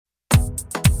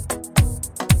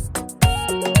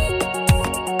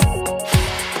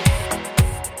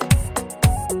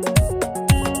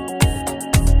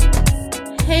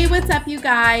Hey, what's up, you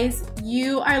guys?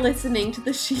 You are listening to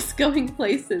the She's Going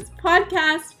Places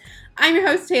podcast. I'm your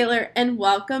host, Taylor, and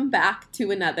welcome back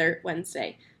to another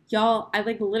Wednesday. Y'all, I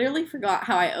literally forgot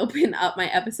how I open up my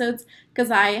episodes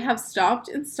because I have stopped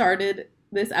and started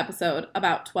this episode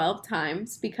about 12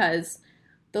 times because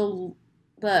the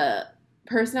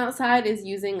person outside is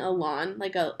using a lawn,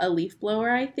 like a leaf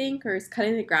blower, I think, or is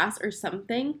cutting the grass or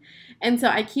something. And so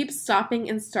I keep stopping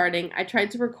and starting. I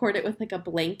tried to record it with like a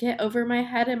blanket over my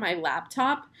head and my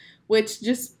laptop, which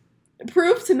just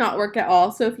proved to not work at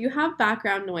all. So if you have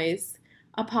background noise,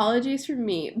 apologies for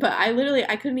me, but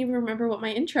I couldn't even remember what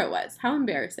my intro was. How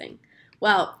embarrassing.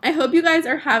 Well, I hope you guys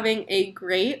are having a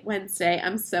great Wednesday.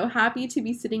 I'm so happy to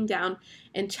be sitting down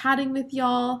and chatting with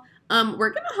y'all. We're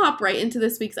going to hop right into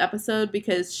this week's episode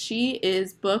because she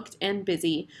is booked and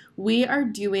busy. We are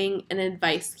doing an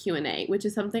advice Q&A, which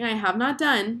is something I have not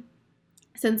done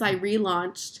since I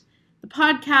relaunched the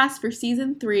podcast for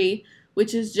season 3,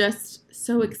 which is just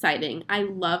so exciting. I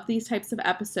love these types of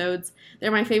episodes. They're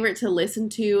my favorite to listen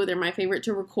to. They're my favorite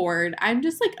to record. I'm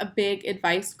just like a big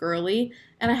advice girly,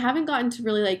 and I haven't gotten to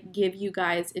really give you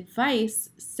guys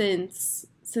advice since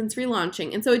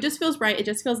relaunching. And so it just feels right. It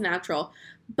just feels natural.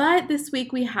 But this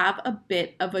week we have a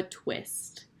bit of a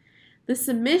twist. The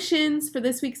submissions for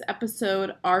this week's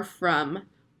episode are from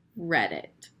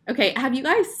Reddit. Okay, have you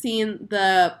guys seen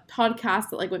the podcast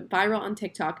that went viral on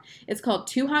TikTok? It's called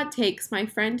Two Hot Takes. My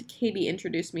friend Katie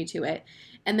introduced me to it.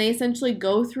 And they essentially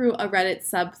go through a Reddit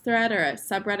subthread or a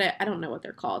subreddit. I don't know what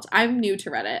they're called. I'm new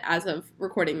to Reddit as of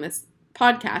recording this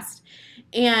podcast.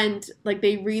 And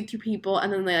they read through people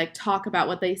and then they talk about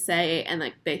what they say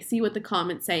and they see what the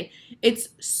comments say. It's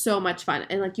so much fun.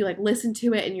 And you listen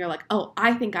to it and you're like, oh,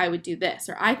 I think I would do this,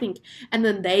 or I think, and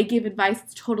then they give advice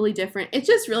that's totally different. It's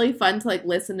just really fun to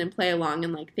listen and play along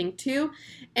and think to.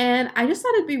 And I just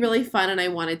thought it'd be really fun and I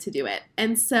wanted to do it.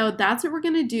 And so that's what we're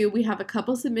going to do. We have a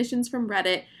couple submissions from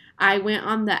Reddit. I went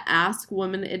on the Ask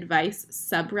Women Advice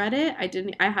subreddit.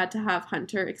 I had to have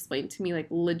Hunter explain to me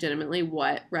legitimately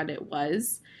what Reddit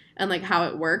was and how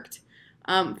it worked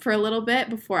for a little bit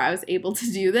before I was able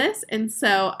to do this. And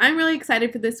so I'm really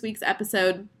excited for this week's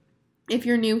episode. If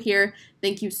you're new here,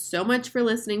 thank you so much for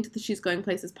listening to the She's Going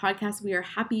Places podcast. We are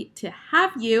happy to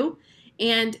have you.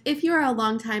 And if you are a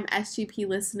longtime SGP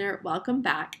listener, welcome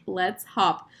back. Let's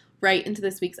hop right into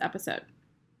this week's episode.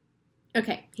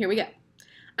 Okay, here we go.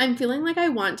 I'm feeling like I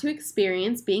want to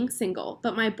experience being single,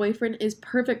 but my boyfriend is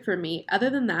perfect for me. Other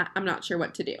than that, I'm not sure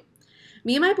what to do.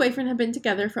 Me and my boyfriend have been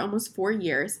together for almost 4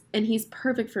 years, and he's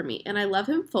perfect for me, and I love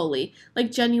him fully,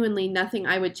 genuinely nothing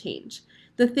I would change.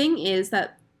 The thing is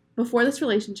that before this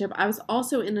relationship, I was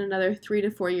also in another 3 to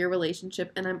 4 year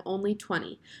relationship, and I'm only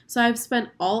 20. So I've spent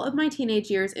all of my teenage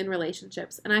years in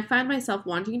relationships, and I find myself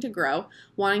wanting to grow,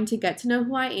 wanting to get to know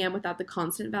who I am without the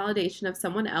constant validation of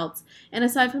someone else, and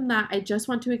aside from that, I just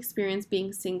want to experience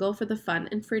being single for the fun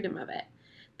and freedom of it.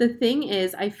 The thing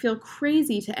is, I feel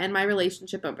crazy to end my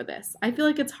relationship over this. I feel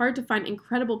like it's hard to find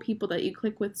incredible people that you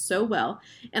click with so well,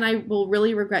 and I will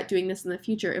really regret doing this in the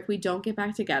future if we don't get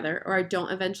back together or I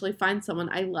don't eventually find someone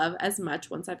I love as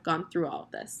much once I've gone through all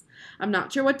of this. I'm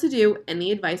not sure what to do.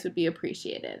 Any advice would be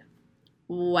appreciated.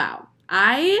 Wow.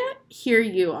 I hear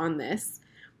you on this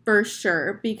for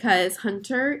sure because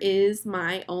Hunter is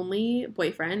my only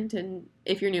boyfriend, and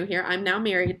if you're new here, I'm now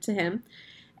married to him.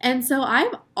 And so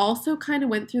I've also kind of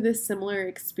went through this similar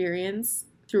experience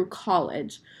through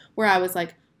college where I was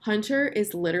like, Hunter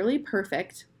is literally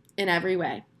perfect in every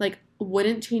way.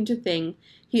 Wouldn't change a thing.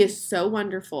 He is so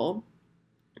wonderful.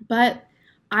 But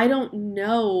I don't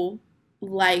know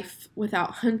life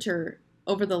without Hunter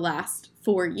over the last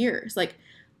 4 years.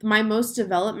 My most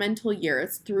developmental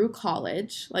years through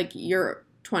college, you're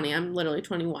 20, I'm literally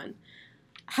 21,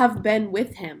 have been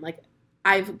with him.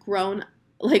 I've grown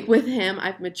with him,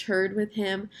 I've matured with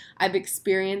him, I've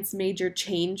experienced major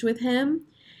change with him,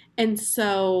 and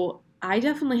so I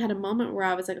definitely had a moment where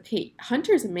I was like, okay,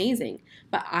 Hunter's amazing,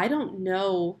 but I don't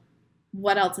know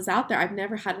what else is out there. I've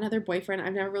never had another boyfriend,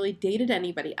 I've never really dated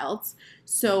anybody else,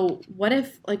 so what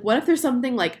if there's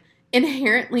something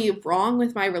inherently wrong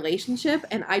with my relationship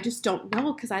and I just don't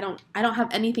know because I don't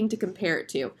have anything to compare it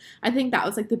to. I think that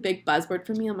was the big buzzword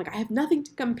for me. I'm I have nothing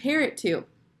to compare it to.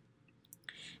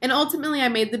 And ultimately, I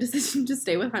made the decision to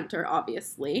stay with Hunter,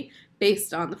 obviously,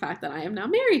 based on the fact that I am now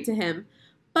married to him.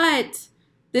 But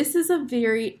this is a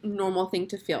very normal thing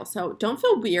to feel. So don't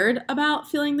feel weird about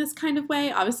feeling this kind of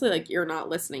way. Obviously, you're not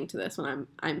listening to this when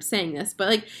I'm saying this.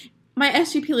 But, my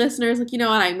SGP listeners, like, you know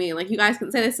what I mean. Like, you guys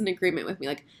can say this in agreement with me.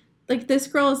 Like this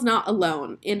girl is not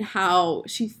alone in how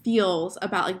she feels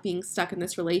about, like, being stuck in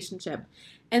this relationship.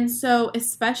 And so,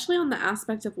 especially on the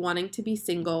aspect of wanting to be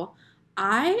single,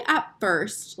 I, at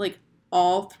first, like,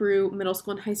 all through middle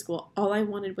school and high school, all I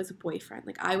wanted was a boyfriend.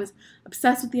 Like, I was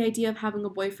obsessed with the idea of having a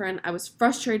boyfriend. I was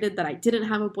frustrated that I didn't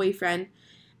have a boyfriend.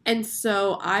 And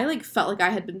so I, like, felt like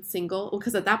I had been single,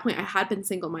 because at that point I had been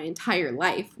single my entire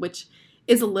life, which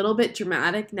is a little bit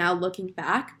dramatic now looking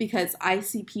back, because I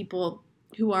see people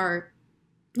who are,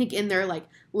 like, in their, like,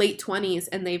 late 20s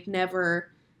and they've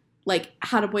never, like,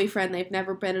 had a boyfriend, they've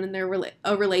never been in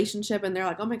a relationship, and they're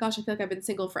like, oh my gosh, I feel like I've been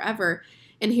single forever.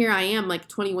 And here I am, like,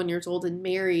 21 years old and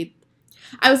married.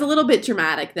 I was a little bit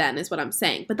dramatic then, is what I'm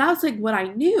saying. But that was, like, what I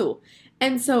knew.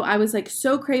 And so I was, like,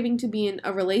 so craving to be in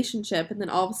a relationship. And then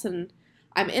all of a sudden,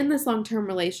 I'm in this long-term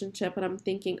relationship. And I'm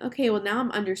thinking, okay, well, now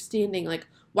I'm understanding, like,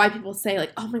 why people say,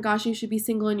 like, oh my gosh, you should be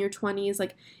single in your 20s.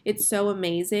 Like, it's so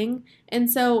amazing.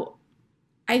 And so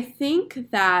I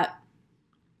think that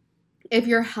if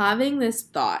you're having this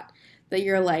thought that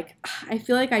you're like, I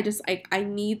feel like I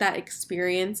need that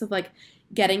experience of, like,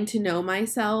 getting to know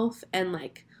myself and,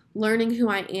 like, learning who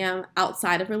I am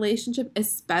outside of relationship,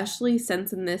 especially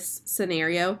since in this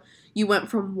scenario, you went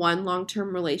from one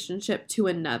long-term relationship to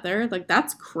another. Like,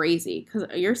 that's crazy, because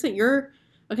you're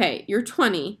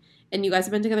 20 and you guys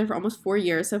have been together for almost 4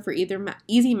 years. So for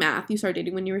easy math, you started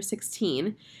dating when you were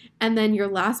 16, and then your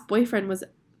last boyfriend was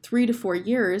 3 to 4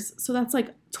 years. So that's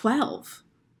like 12.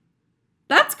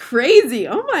 That's crazy.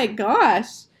 Oh my gosh.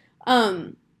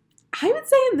 I would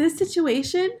say in this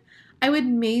situation, I would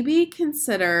maybe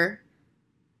consider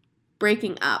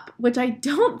breaking up, which I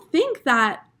don't think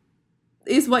that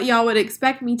is what y'all would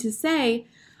expect me to say.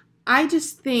 I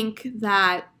just think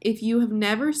that if you have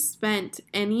never spent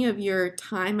any of your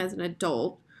time as an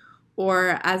adult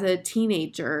or as a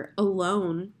teenager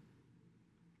alone,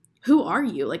 who are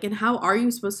you? Like, and how are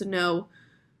you supposed to know,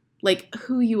 like,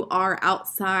 who you are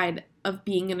outside of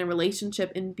being in a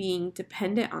relationship and being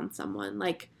dependent on someone?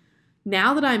 Like,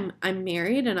 now that I'm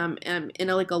married and I'm in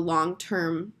a, like, a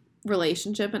long-term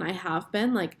relationship, and I have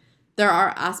been, like, there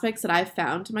are aspects that I've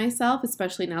found to myself,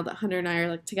 especially now that Hunter and I are,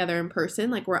 like, together in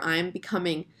person, like, where I'm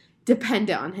becoming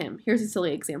dependent on him. Here's a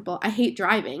silly example. I hate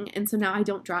driving, and so now I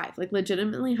don't drive. Like,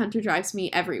 legitimately, Hunter drives me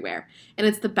everywhere, and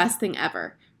it's the best thing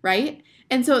ever, right?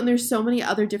 And there's so many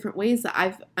other different ways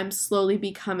that I'm slowly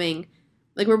becoming,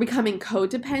 like, we're becoming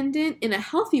codependent in a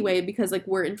healthy way, because, like,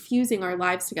 we're infusing our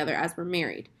lives together as we're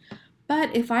married.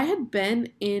 But if I had been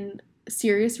in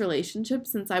serious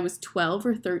relationships since I was 12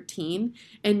 or 13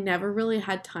 and never really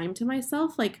had time to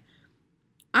myself, like,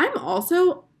 I'm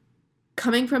also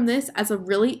coming from this as a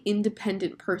really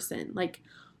independent person, like,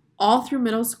 all through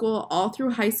middle school, all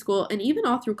through high school, and even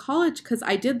all through college, because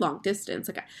I did long distance.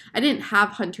 Like, I didn't have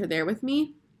Hunter there with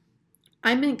me.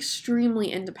 I'm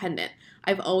extremely independent.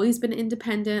 I've always been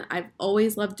independent. I've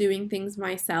always loved doing things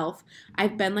myself.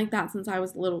 I've been like that since I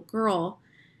was a little girl.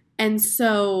 And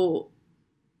so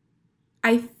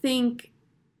I think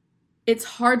it's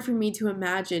hard for me to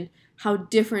imagine how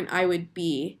different I would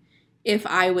be if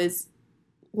I was,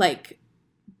 like,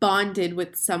 bonded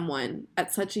with someone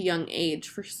at such a young age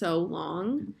for so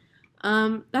long.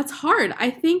 That's hard. I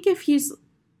think if he's,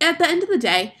 at the end of the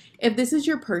day, if this is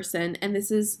your person and this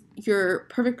is your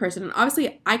perfect person, and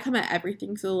obviously I come at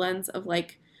everything through the lens of,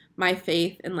 like, my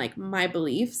faith and, like, my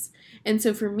beliefs. And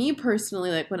so for me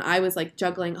personally, like, when I was, like,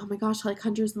 juggling, oh my gosh, like,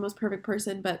 Hunter's the most perfect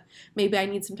person, but maybe I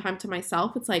need some time to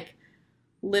myself, it's like,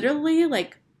 literally,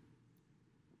 like,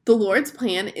 the Lord's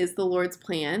plan is the Lord's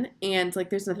plan, and, like,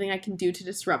 there's nothing I can do to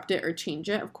disrupt it or change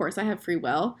it. Of course, I have free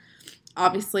will.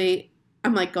 Obviously,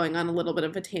 I'm, like, going on a little bit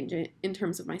of a tangent in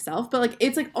terms of myself, but, like,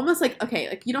 it's, like, almost like, okay,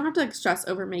 like, you don't have to, like, stress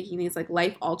over making these, like,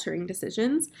 life-altering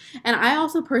decisions. And I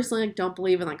also personally, like, don't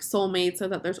believe in, like, soulmates, or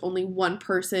that there's only one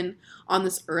person on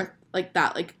this earth, like,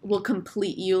 that, like, will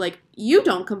complete you. Like, you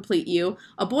don't complete you.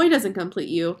 A boy doesn't complete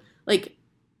you. Like,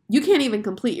 you can't even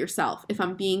complete yourself, if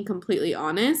I'm being completely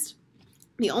honest.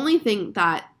 The only thing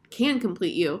that can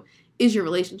complete you is your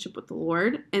relationship with the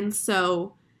Lord. And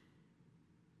so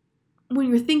when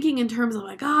you're thinking in terms of,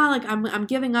 like, like, I'm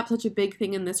giving up such a big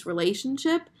thing in this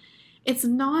relationship, it's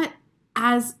not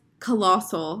as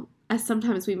colossal as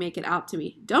sometimes we make it out to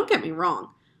be. Don't get me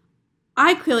wrong.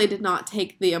 I clearly did not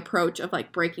take the approach of,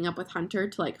 like, breaking up with Hunter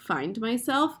to, like, find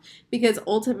myself, because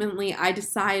ultimately I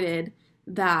decided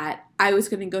that I was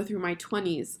going to go through my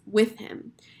 20s with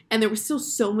him. And there were still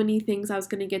so many things I was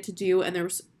going to get to do, and there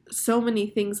was so many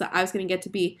things that I was going to get to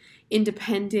be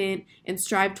independent and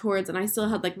strive towards, and I still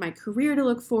had, like, my career to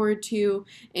look forward to,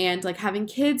 and, like, having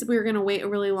kids, we were going to wait a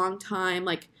really long time.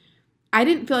 Like, I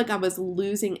didn't feel like I was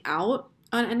losing out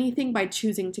on anything by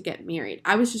choosing to get married.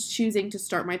 I was just choosing to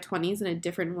start my 20s in a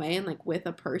different way and like with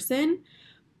a person.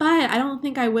 But I don't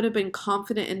think I would have been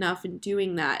confident enough in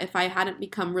doing that if I hadn't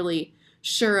become really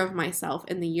sure of myself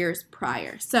in the years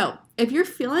prior. So if you're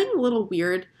feeling a little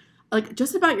weird, like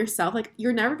just about yourself, like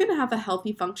you're never going to have a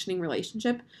healthy functioning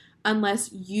relationship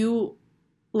unless you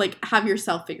like have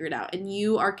yourself figured out and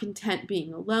you are content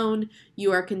being alone.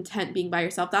 You are content being by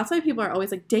yourself. That's why people are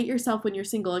always like, date yourself when you're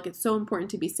single. Like it's so important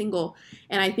to be single.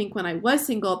 And I think when I was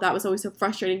single, that was always so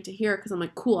frustrating to hear because I'm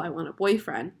like, cool, I want a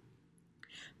boyfriend.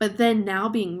 But then now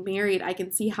being married, I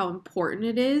can see how important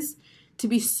it is to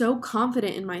be so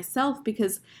confident in myself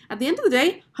because at the end of the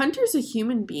day, Hunter's a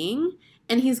human being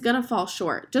and he's going to fall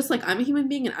short. Just like I'm a human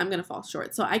being and I'm going to fall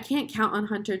short. So I can't count on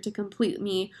Hunter to complete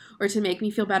me or to make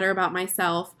me feel better about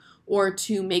myself or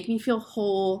to make me feel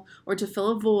whole or to fill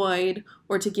a void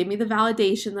or to give me the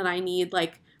validation that I need.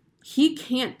 Like he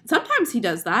can't, sometimes he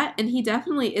does that and he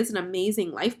definitely is an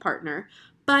amazing life partner,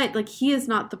 but like he is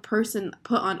not the person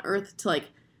put on earth to like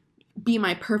be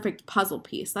my perfect puzzle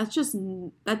piece. That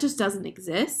just doesn't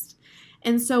exist.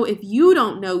 And so if you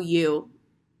don't know you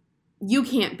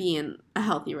can't be in a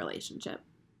healthy relationship,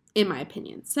 in my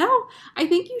opinion. So I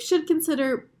think you should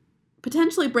consider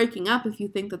potentially breaking up if you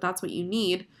think that that's what you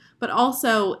need. But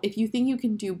also, if you think you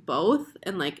can do both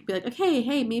and like be like, okay,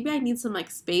 hey, maybe I need some like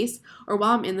space, or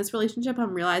while I'm in this relationship,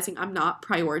 I'm realizing I'm not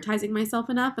prioritizing myself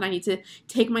enough and I need to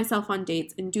take myself on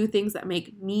dates and do things that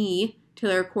make me,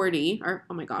 Taylor Cordy, or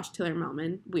oh my gosh, Taylor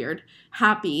Melman, weird,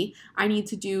 happy. I need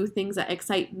to do things that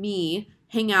excite me,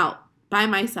 hang out by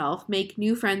myself, make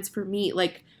new friends for me,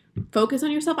 like focus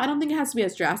on yourself. I don't think it has to be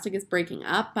as drastic as breaking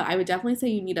up, but I would definitely say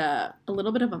you need a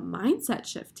little bit of a mindset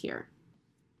shift here.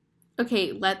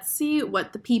 Okay, let's see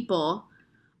what the people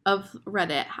of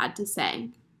Reddit had to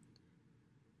say.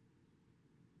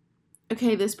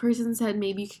 Okay, this person said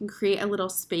maybe you can create a little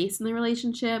space in the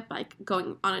relationship, like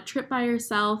going on a trip by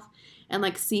yourself and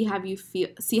like see how you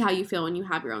feel when you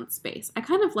have your own space. I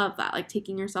kind of love that, like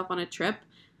taking yourself on a trip.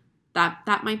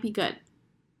 That might be good.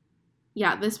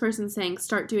 Yeah, this person's saying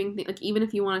start doing things, like even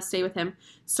if you want to stay with him,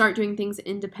 start doing things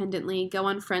independently, go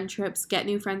on friend trips, get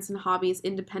new friends and hobbies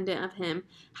independent of him,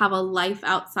 have a life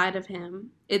outside of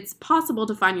him. It's possible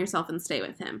to find yourself and stay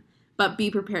with him, but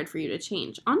be prepared for you to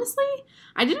change. Honestly,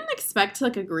 I didn't expect to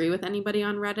like agree with anybody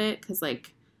on Reddit because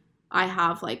like I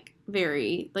have like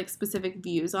very like specific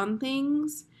views on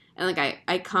things and like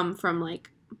I come from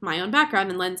like my own background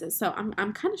and lenses. So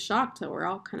I'm kind of shocked that we're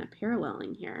all kind of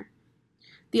paralleling here.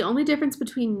 The only difference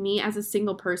between me as a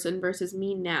single person versus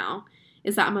me now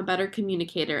is that I'm a better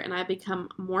communicator and I've become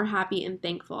more happy and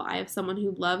thankful. I have someone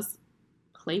who loves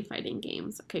play fighting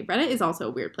games. Okay, Reddit is also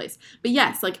a weird place. But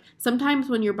yes, like sometimes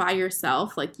when you're by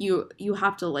yourself, like you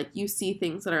have to like you see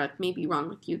things that are like maybe wrong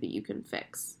with you that you can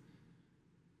fix.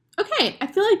 Okay, I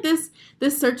feel like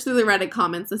this search through the Reddit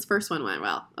comments, this first one went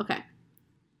well. Okay.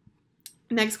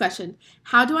 Next question.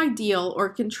 How do I deal or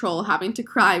control having to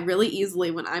cry really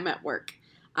easily when I'm at work?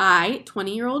 I,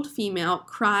 20-year-old female,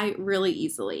 cry really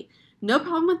easily. No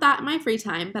problem with that in my free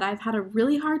time, but I've had a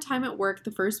really hard time at work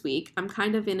the first week. I'm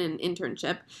kind of in an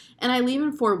internship, and I leave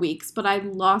in 4 weeks, but I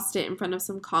lost it in front of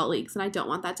some colleagues, and I don't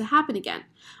want that to happen again.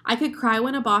 I could cry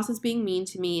when a boss is being mean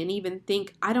to me and even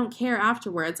think I don't care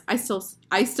afterwards. I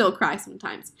still cry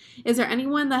sometimes. Is there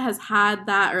anyone that has had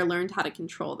that or learned how to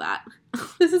control that?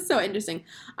 This is so interesting.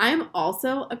 I am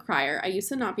also a crier. I used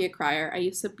to not be a crier. I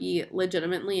used to be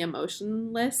legitimately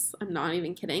emotionless. I'm not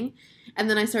even kidding. And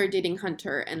then I started dating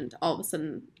Hunter, and all of a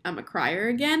sudden I'm a crier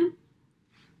again,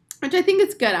 which I think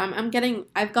is good.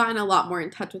 I've gotten a lot more in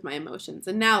touch with my emotions,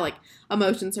 and now like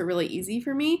emotions are really easy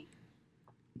for me.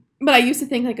 But I used to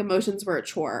think like emotions were a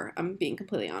chore. I'm being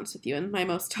completely honest with you, in my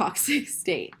most toxic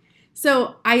state.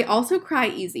 So I also cry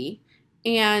easy.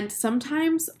 And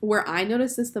sometimes where I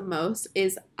notice this the most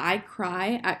is I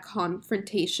cry at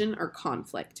confrontation or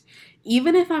conflict.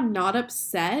 Even if I'm not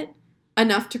upset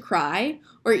enough to cry,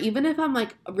 or even if I'm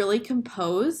like really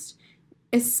composed,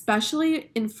 especially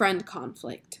in friend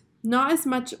conflict. Not as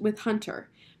much with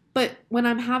Hunter, but when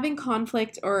I'm having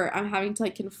conflict or I'm having to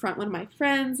like confront one of my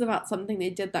friends about something they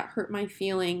did that hurt my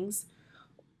feelings,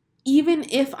 even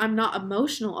if I'm not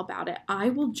emotional about it, I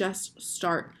will just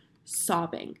start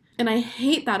sobbing. And I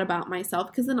hate that about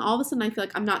myself because then all of a sudden I feel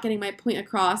like I'm not getting my point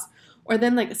across, or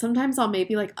then like sometimes I'll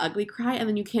maybe like ugly cry and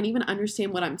then you can't even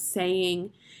understand what I'm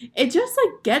saying. It just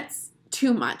like gets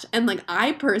too much. And like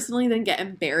I personally then get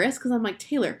embarrassed because I'm like,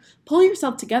 Taylor, pull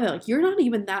yourself together. Like you're not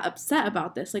even that upset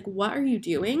about this. Like what are you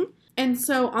doing? And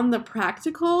so on the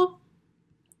practical,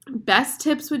 best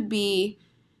tips would be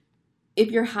if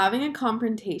you're having a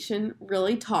confrontation,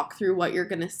 really talk through what you're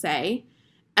going to say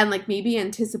and like maybe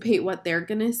anticipate what they're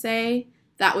going to say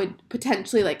that would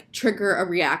potentially like trigger a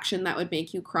reaction that would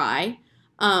make you cry.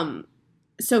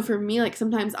 So for me, like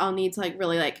sometimes I'll need to like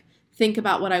really like think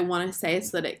about what I want to say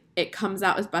so that it comes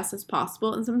out as best as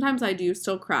possible. And sometimes I do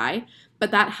still cry,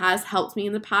 but that has helped me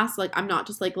in the past. Like I'm not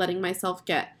just like letting myself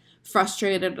get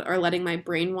frustrated or letting my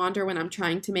brain wander when I'm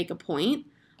trying to make a point.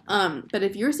 But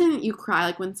if you're saying that you cry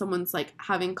like when someone's like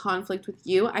having conflict with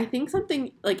you, I think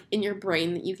something like in your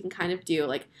brain that you can kind of do,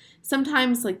 like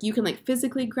sometimes like you can like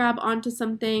physically grab onto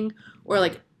something or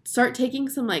like start taking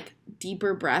some like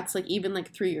deeper breaths, like even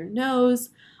like through your nose.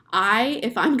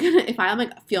 If I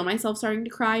like feel myself starting to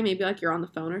cry, maybe like you're on the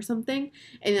phone or something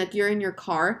and like you're in your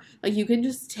car, like you can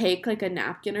just take like a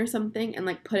napkin or something and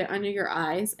like put it under your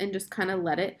eyes and just kind of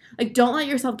let it, like don't let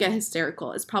yourself get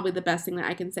hysterical is probably the best thing that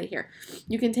I can say here.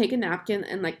 You can take a napkin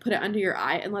and like put it under your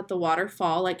eye and let the water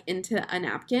fall like into a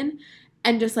napkin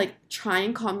and just like try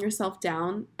and calm yourself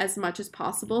down as much as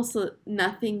possible so that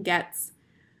nothing gets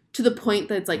to the point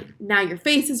that it's like now your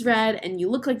face is red and you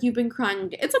look like you've been crying.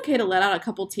 It's okay to let out a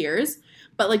couple tears,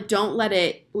 but like don't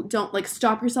like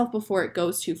stop yourself before it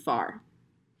goes too far.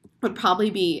 Would probably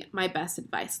be my best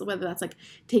advice. Whether that's like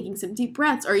taking some deep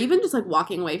breaths or even just like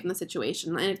walking away from the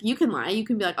situation. And if you can lie, you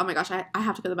can be like, oh my gosh, I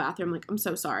have to go to the bathroom. Like, I'm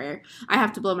so sorry. Or I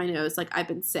have to blow my nose. Like, I've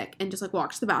been sick. And just like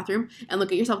walk to the bathroom and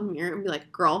look at yourself in the mirror and be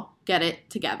like, girl, get it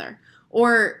together.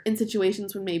 Or in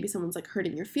situations when maybe someone's like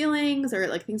hurting your feelings or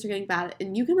like things are getting bad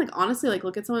and you can like honestly like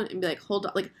look at someone and be like, hold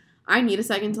on, like I need a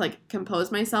second to like compose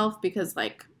myself because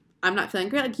like I'm not feeling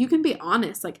great. Like you can be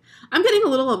honest. Like I'm getting a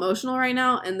little emotional right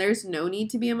now and there's no need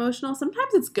to be emotional.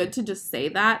 Sometimes it's good to just say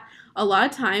that. A lot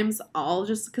of times I'll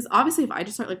just, because obviously if I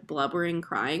just start like blubbering,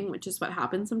 crying, which is what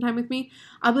happens sometime with me,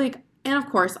 I'll be like, and of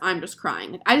course I'm just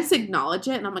crying. Like I just acknowledge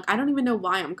it and I'm like, I don't even know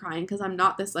why I'm crying because I'm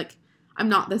not this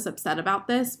upset about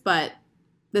this, but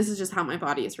this is just how my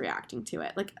body is reacting to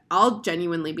it. Like, I'll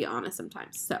genuinely be honest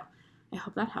sometimes. So, I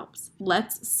hope that helps.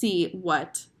 Let's see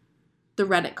what the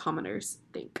Reddit commenters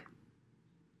think.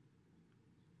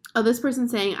 Oh, this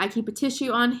person's saying, I keep a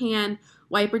tissue on hand,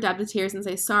 wipe or dab the tears, and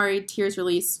say, sorry, tears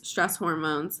release stress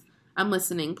hormones. I'm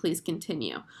listening. Please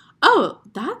continue. Oh,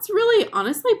 that's really,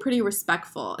 honestly, pretty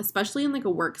respectful, especially in, like, a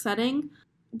work setting.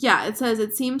 Yeah, it says,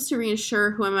 it seems to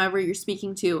reassure whomever you're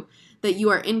speaking to that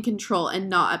you are in control and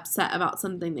not upset about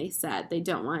something they said. They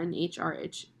don't want an HR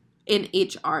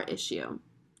issue.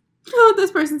 Oh,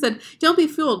 this person said, don't be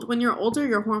fooled. When you're older,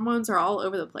 your hormones are all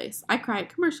over the place. I cry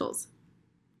at commercials.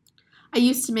 I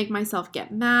used to make myself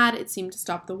get mad. It seemed to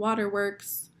stop the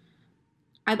waterworks.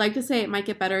 I'd like to say it might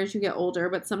get better as you get older,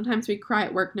 but sometimes we cry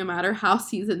at work no matter how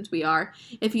seasoned we are.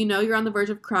 If you know you're on the verge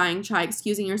of crying, try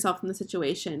excusing yourself from the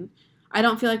situation. I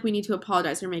don't feel like we need to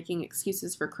apologize for making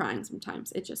excuses for crying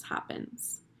sometimes. It just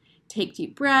happens. Take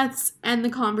deep breaths, end the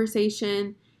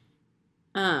conversation.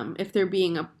 If they're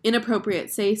being inappropriate,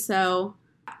 say so.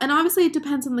 And obviously it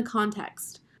depends on the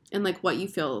context and like what you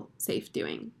feel safe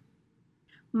doing.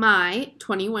 My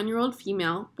 21-year-old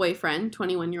female boyfriend,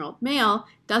 21-year-old male,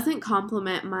 doesn't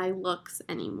compliment my looks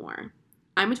anymore.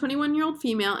 I'm a 21-year-old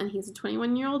female and he's a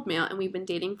 21-year-old male and we've been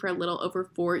dating for a little over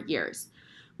 4 years.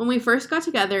 When we first got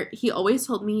together, he always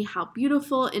told me how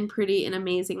beautiful and pretty and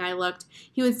amazing I looked.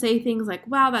 He would say things like,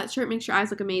 wow, that shirt makes your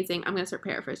eyes look amazing. I'm going to start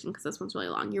paraphrasing because this one's really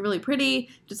long. You're really pretty,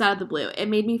 just out of the blue. It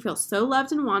made me feel so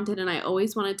loved and wanted, and I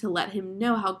always wanted to let him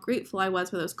know how grateful I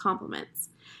was for those compliments.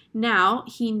 Now,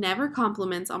 he never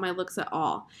compliments on my looks at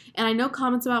all. And I know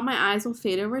comments about my eyes will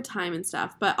fade over time and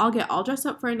stuff, but I'll get all dressed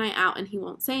up for a night out and he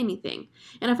won't say anything.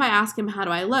 And if I ask him, how do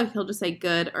I look, he'll just say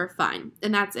good or fine.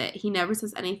 And that's it. He never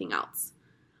says anything else.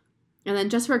 And then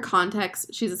just for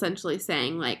context, she's essentially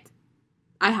saying, like,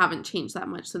 I haven't changed that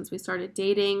much since we started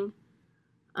dating.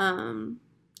 And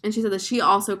she said that she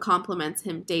also compliments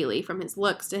him daily, from his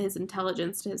looks to his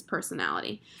intelligence to his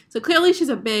personality. So clearly she's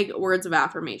a big words of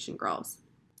affirmation, girls.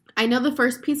 I know the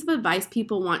first piece of advice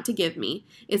people want to give me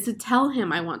is to tell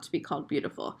him I want to be called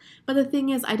beautiful. But the thing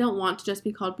is, I don't want to just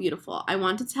be called beautiful.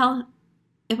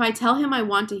 If I tell him I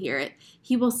want to hear it,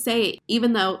 he will say it,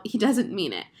 even though he doesn't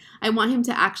mean it. I want him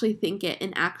to actually think it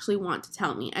and actually want to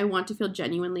tell me. I want to feel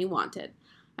genuinely wanted.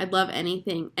 I'd love any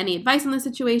advice on this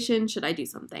situation. Should I do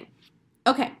something?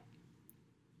 Okay.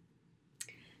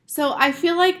 So I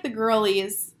feel like the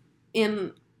girlies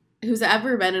who's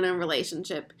ever been in a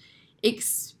relationship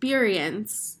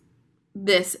experience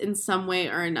this in some way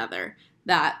or another,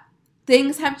 that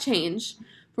things have changed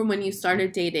from when you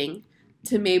started dating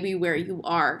to maybe where you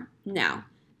are now.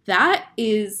 That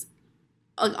is,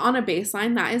 like, on a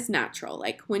baseline, that is natural.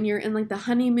 Like, when you're in, like, the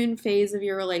honeymoon phase of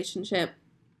your relationship,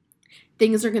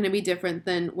 things are going to be different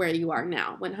than where you are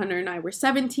now. When Hunter and I were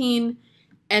 17,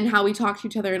 and how we talk to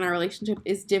each other in our relationship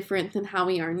is different than how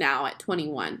we are now at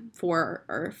 21, 4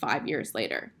 or 5 years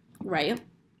later, right?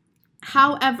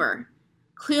 However,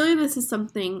 clearly this is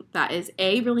something that is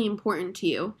A, really important to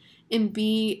you, and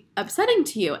B, upsetting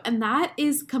to you, and that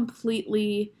is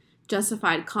completely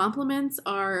justified. Compliments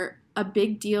are a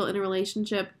big deal in a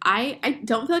relationship. I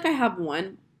don't feel like I have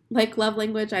one like love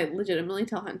language. I legitimately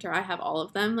tell Hunter I have all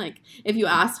of them. Like, if you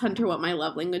asked Hunter what my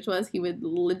love language was, he would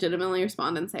legitimately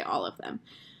respond and say all of them.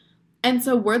 And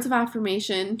so words of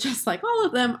affirmation, just like all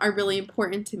of them, are really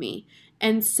important to me.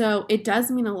 And so it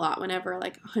does mean a lot whenever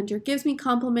like Hunter gives me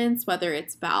compliments, whether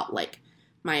it's about like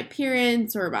my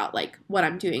appearance or about like what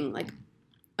I'm doing, like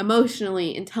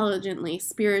emotionally, intelligently,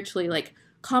 spiritually. Like,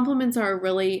 compliments are a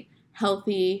really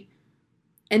healthy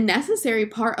and necessary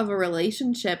part of a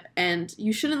relationship, and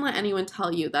you shouldn't let anyone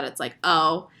tell you that it's like,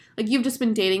 oh, like you've just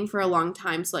been dating for a long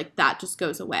time, so like that just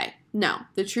goes away. No,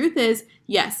 the truth is,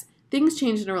 yes, things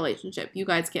change in a relationship. You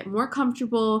guys get more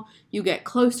comfortable, you get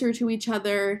closer to each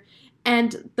other,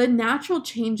 and the natural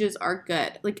changes are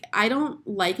good. Like, I don't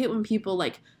like it when people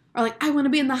like are like, I want to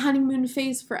be in the honeymoon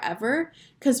phase forever,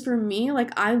 because for me,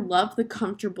 like, I love the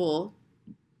comfortable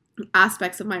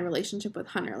aspects of my relationship with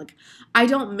Hunter. Like, I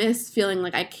don't miss feeling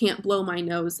like I can't blow my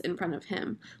nose in front of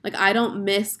him. Like, I don't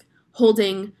miss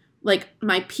holding like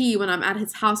my pee when I'm at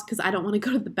his house because I don't want to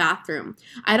go to the bathroom.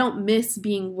 I don't miss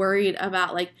being worried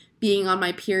about like being on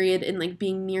my period and like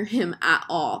being near him at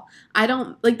all. I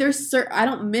don't like I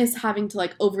don't miss having to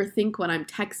like overthink when I'm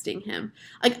texting him.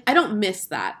 Like, I don't miss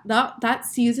that. That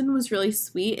season was really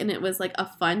sweet and it was like a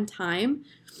fun time,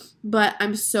 but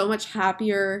I'm so much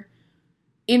happier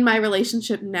in my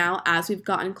relationship now as we've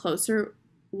gotten closer,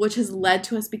 which has led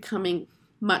to us becoming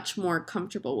much more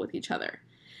comfortable with each other.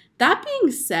 That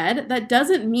being said, that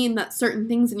doesn't mean that certain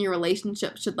things in your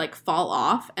relationship should like fall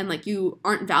off and like you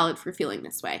aren't valid for feeling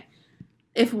this way.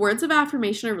 If words of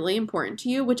affirmation are really important to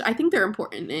you, which I think they're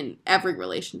important in every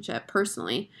relationship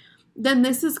personally, then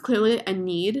this is clearly a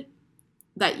need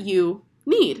that you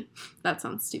need. That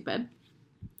sounds stupid.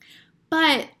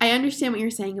 But I understand what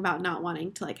you're saying about not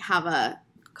wanting to like have a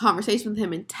conversation with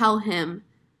him and tell him,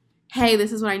 hey,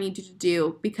 this is what I need you to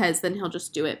do, because then he'll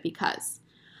just do it because.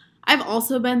 I've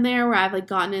also been there where I've like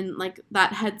gotten in like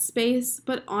that headspace,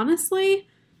 but honestly,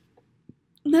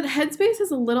 that headspace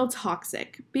is a little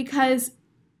toxic because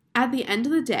at the end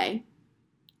of the day,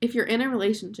 if you're in a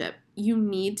relationship, you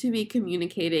need to be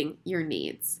communicating your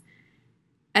needs.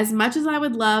 As much as I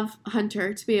would love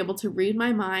Hunter to be able to read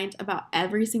my mind about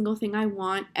every single thing I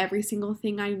want, every single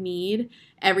thing I need,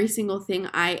 every single thing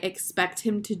I expect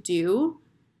him to do,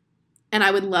 and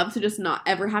I would love to just not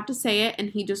ever have to say it, and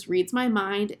he just reads my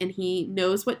mind, and he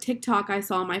knows what TikTok I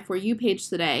saw on my For You page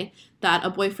today, that a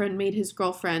boyfriend made his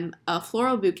girlfriend a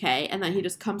floral bouquet, and that he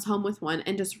just comes home with one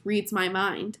and just reads my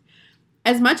mind.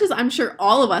 As much as I'm sure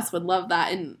all of us would love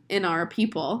that in our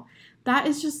people, that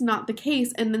is just not the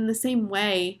case. And in the same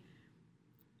way,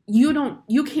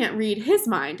 you can't read his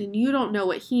mind, and you don't know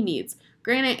what he needs.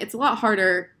 Granted, it's a lot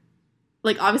harder.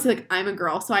 Like, obviously, like, I'm a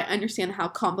girl, so I understand how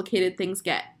complicated things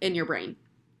get in your brain.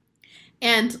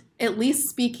 And at least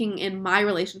speaking in my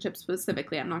relationship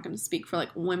specifically, I'm not going to speak for,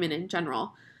 like, women in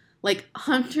general. Like,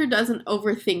 Hunter doesn't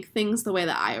overthink things the way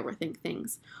that I overthink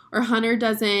things. Or Hunter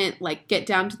doesn't, like, get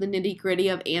down to the nitty-gritty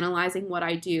of analyzing what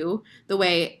I do the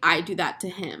way I do that to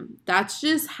him. That's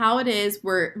just how it is.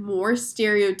 We're more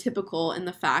stereotypical in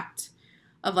the fact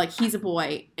of, like, he's a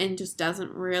boy and just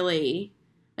doesn't really...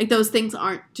 Like, those things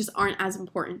aren't as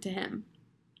important to him.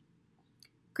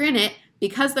 Granted,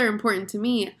 because they're important to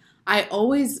me, I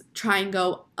always try and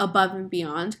go above and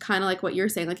beyond, kind of like what you're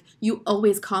saying. Like, you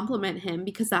always compliment him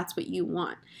because that's what you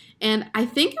want. And I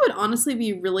think it would honestly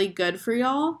be really good for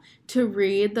y'all to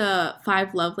read the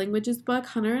 5 Love Languages book.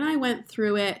 Hunter and I went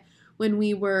through it when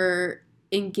we were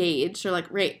engaged, or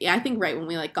like right when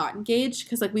we like got engaged,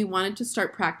 because like we wanted to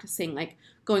start practicing like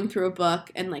going through a book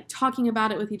and like talking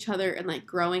about it with each other and like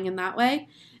growing in that way.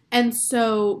 And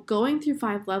so going through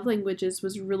 5 love languages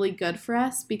was really good for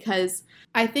us, because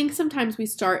I think sometimes we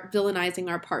start villainizing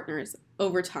our partners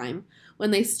over time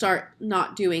when they start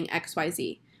not doing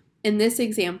XYZ. In this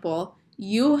example,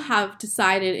 you have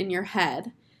decided in your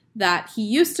head that he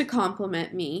used to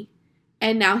compliment me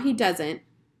and now he doesn't.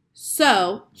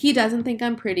 So he doesn't think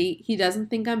I'm pretty. He doesn't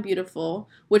think I'm beautiful,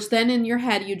 which then in your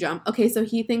head you jump, okay, so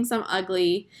he thinks I'm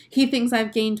ugly. He thinks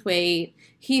I've gained weight.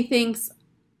 He's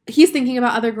thinking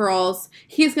about other girls.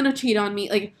 He's going to cheat on me.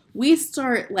 Like, we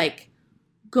start like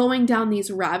going down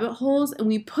these rabbit holes, and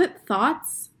we put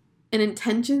thoughts and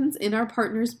intentions in our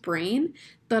partner's brain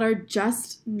that are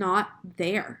just not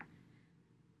there.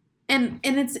 And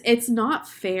it's not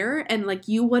fair, and like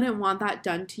you wouldn't want that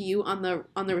done to you on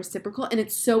the reciprocal, and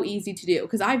it's so easy to do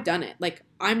because I've done it. Like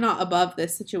I'm not above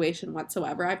this situation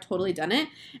whatsoever. I've totally done it.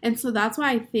 And so that's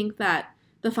why I think that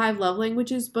the 5 Love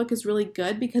Languages book is really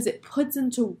good because it puts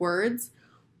into words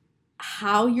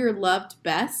how you're loved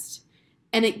best,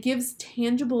 and it gives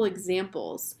tangible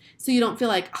examples. So you don't feel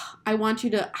like, oh, I'm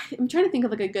trying to think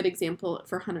of like a good example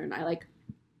for Hunter and I. Like,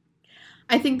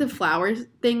 I think the flowers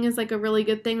thing is like a really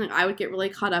good thing. Like I would get really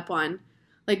caught up on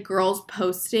like girls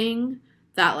posting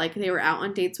that like they were out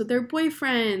on dates with their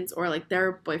boyfriends, or like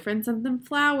their boyfriend sent them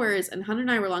flowers, and Hunter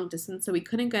and I were long distance, so we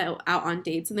couldn't go out on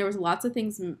dates, and there was lots of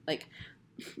things like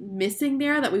missing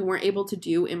there that we weren't able to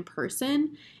do in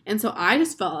person. And so I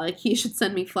just felt like he should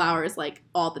send me flowers like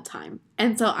all the time.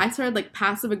 And so I started like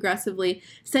passive aggressively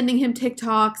sending him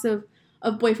TikToks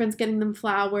of boyfriends getting them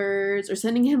flowers, or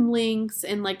sending him links,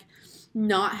 and like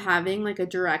not having like a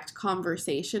direct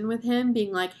conversation with him,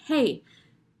 being like, hey,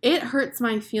 it hurts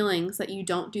my feelings that you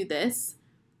don't do this,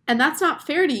 and that's not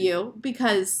fair to you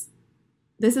because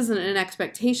this isn't an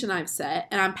expectation I've set,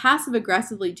 and I'm passive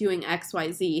aggressively doing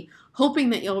XYZ, hoping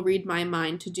that you'll read my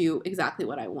mind to do exactly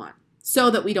what I want, so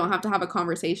that we don't have to have a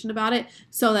conversation about it,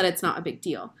 so that it's not a big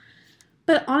deal.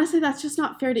 But honestly, that's just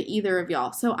not fair to either of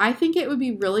y'all. So I think it would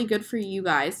be really good for you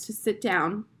guys to sit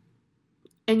down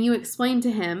and you explain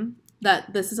to him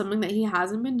that this is something that he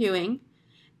hasn't been doing,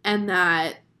 and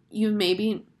that you've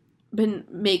maybe been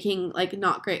making like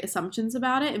not great assumptions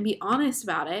about it, and be honest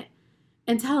about it.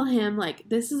 And tell him, like,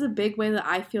 this is a big way that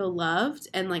I feel loved,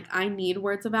 and, like, I need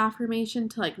words of affirmation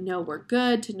to, like, know we're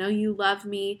good, to know you love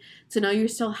me, to know you're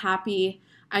still happy.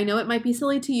 I know it might be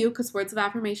silly to you because words of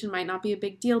affirmation might not be a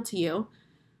big deal to you,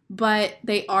 but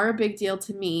they are a big deal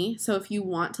to me. So if you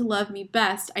want to love me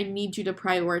best, I need you to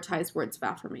prioritize words of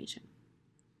affirmation.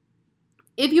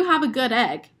 If you have a good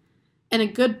egg and a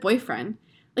good boyfriend,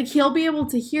 like, he'll be able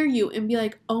to hear you and be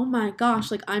like, oh my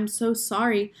gosh, like, I'm so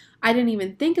sorry. I didn't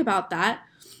even think about that.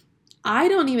 I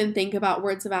don't even think about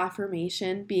words of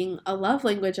affirmation being a love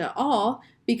language at all,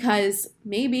 because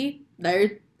maybe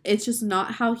it's just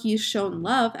not how he's shown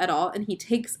love at all. And he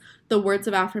takes the words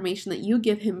of affirmation that you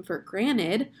give him for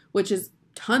granted, which is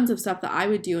tons of stuff that I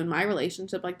would do in my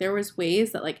relationship. Like, there was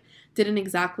ways that, like, didn't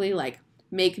exactly, like,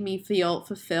 make me feel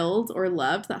fulfilled or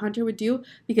loved that Hunter would do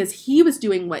because he was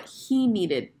doing what he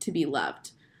needed to be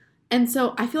loved. And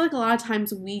so I feel like a lot of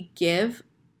times we give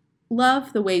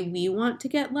love the way we want to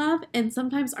get love, and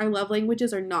sometimes our love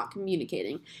languages are not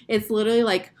communicating. It's literally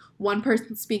like one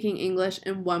person speaking English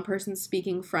and one person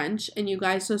speaking French, and you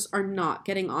guys just are not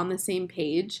getting on the same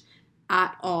page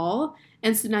at all.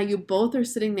 And so now you both are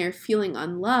sitting there feeling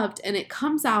unloved, and it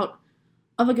comes out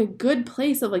of like a good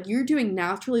place of like you're doing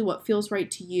naturally what feels right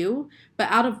to you,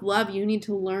 but out of love you need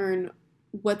to learn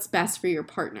what's best for your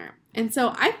partner. And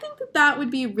so I think that that would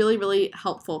be really, really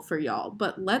helpful for y'all.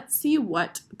 But let's see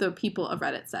what the people of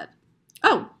Reddit said.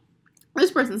 Oh, this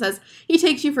person says, he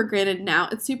takes you for granted now.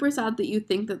 It's super sad that you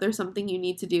think that there's something you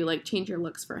need to do, like change your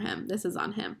looks for him. This is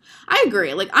on him. I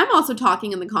agree. Like, I'm also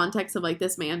talking in the context of like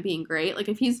this man being great. Like,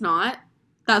 if he's not,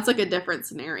 that's like a different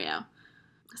scenario.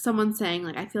 Someone's saying,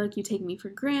 like, I feel like you take me for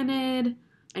granted.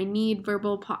 I need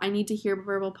to hear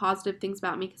verbal positive things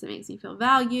about me because it makes me feel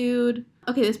valued.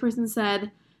 Okay, this person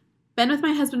said, been with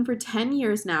my husband for 10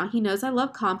 years now. He knows I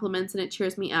love compliments and it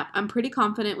cheers me up. I'm pretty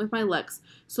confident with my looks,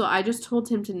 so I just told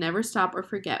him to never stop or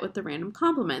forget with the random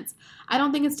compliments. I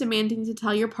don't think it's demanding to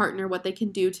tell your partner what they can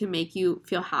do to make you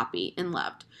feel happy and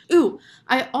loved. Ooh,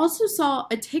 I also saw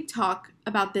a TikTok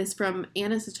about this from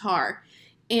Anna Satar.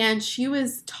 And she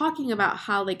was talking about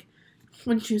how, like,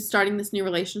 when she was starting this new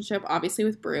relationship, obviously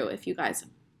with Brew, if you guys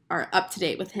are up to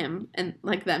date with him and,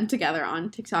 like, them together on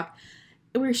TikTok,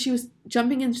 where she was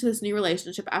jumping into this new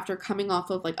relationship after coming off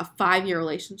of, like, a 5-year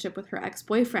relationship with her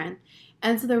ex-boyfriend.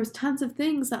 And so there was tons of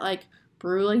things that, like,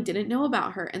 Brew, like, didn't know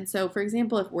about her. And so, for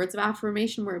example, if words of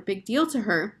affirmation were a big deal to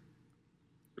her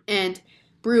and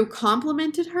Brew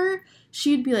complimented her,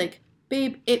 she'd be like,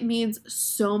 babe, it means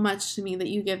so much to me that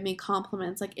you give me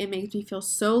compliments. Like, it makes me feel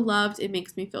so loved. It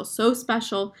makes me feel so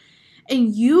special.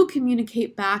 And you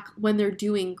communicate back when they're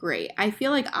doing great. I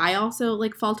feel like I also,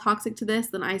 like, fall toxic to this.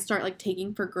 Then I start, like,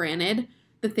 taking for granted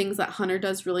the things that Hunter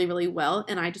does really, really well.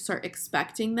 And I just start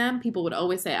expecting them. People would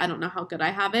always say, I don't know how good I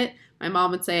have it. My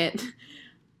mom would say it.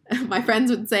 My friends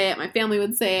would say it. My family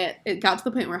would say it. It got to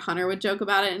the point where Hunter would joke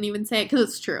about it and even say it because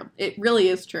it's true. It really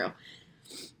is true.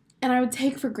 And I would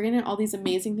take for granted all these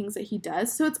amazing things that he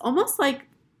does. So it's almost like,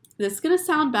 this is going to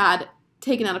sound bad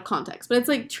taken out of context, but it's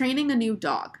like training a new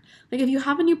dog. Like, if you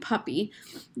have a new puppy,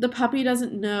 the puppy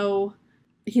doesn't know,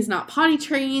 he's not potty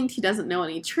trained. He doesn't know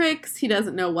any tricks. He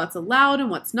doesn't know what's allowed and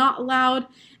what's not allowed.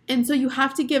 And so you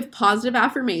have to give positive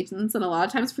affirmations. And a lot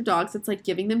of times for dogs, it's like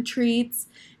giving them treats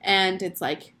and it's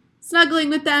like snuggling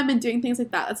with them and doing things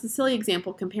like that. That's a silly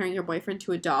example comparing your boyfriend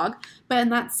to a dog. But in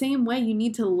that same way, you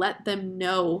need to let them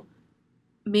know,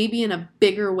 maybe in a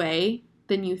bigger way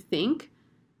than you think,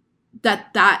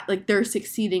 that like they're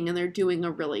succeeding and they're doing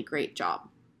a really great job.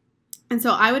 And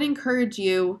so I would encourage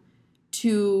you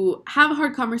to have a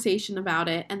hard conversation about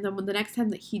it, and then when the next time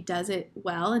that he does it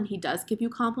well and he does give you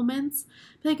compliments,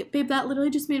 be like, babe, that literally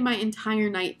just made my entire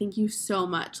night. Thank you so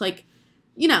much. Like,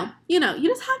 you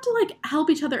just have to like help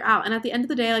each other out. And at the end of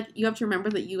the day, like, you have to remember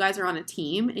that you guys are on a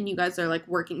team and you guys are like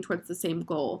working towards the same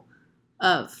goal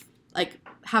of like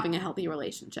having a healthy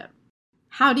relationship.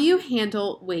 How do you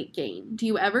handle weight gain? Do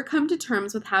you ever come to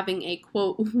terms with having a,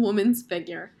 quote, woman's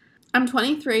figure? I'm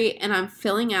 23 and I'm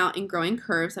filling out and growing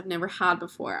curves I've never had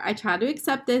before. I try to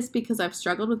accept this because I've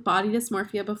struggled with body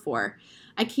dysmorphia before.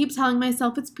 I keep telling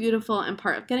myself it's beautiful and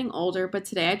part of getting older, but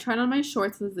today I tried on my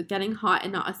shorts as it's getting hot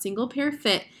and not a single pair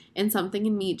fit and something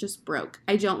in me just broke.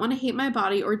 I don't want to hate my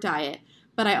body or diet,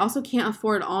 but I also can't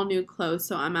afford all new clothes,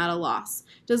 so I'm at a loss.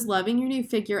 Does loving your new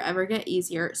figure ever get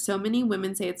easier? So many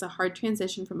women say it's a hard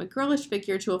transition from a girlish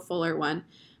figure to a fuller one,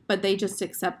 but they just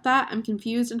accept that. I'm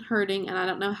confused and hurting, and I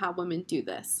don't know how women do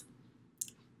this.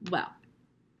 Well,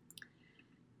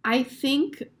 I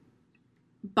think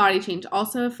body change.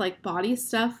 Also, if like body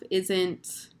stuff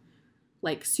isn't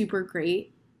like super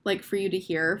great, like for you to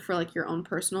hear for like your own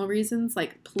personal reasons,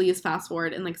 like please fast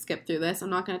forward and like skip through this.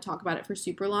 I'm not going to talk about it for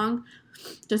super long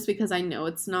just because I know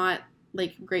it's not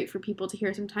like great for people to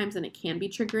hear sometimes and it can be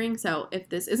triggering. So if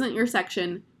this isn't your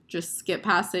section, just skip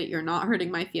past it. You're not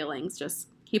hurting my feelings. Just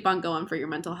keep on going for your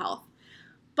mental health.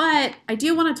 But I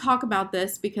do want to talk about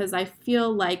this because I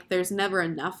feel like there's never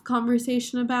enough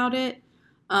conversation about it,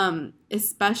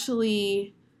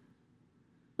 especially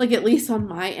like at least on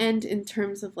my end in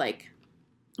terms of like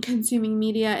consuming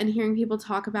media and hearing people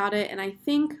talk about it. And I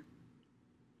think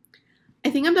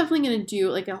I'm definitely going to do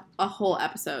like a whole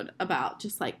episode about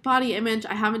just like body image.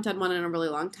 I haven't done one in a really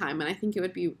long time, and I think it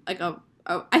would be like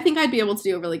I think I'd be able to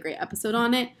do a really great episode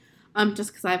on it.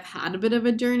 Just because I've had a bit of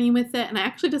a journey with it, and I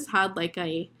actually just had like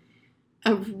a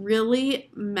really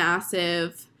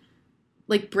massive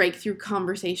like breakthrough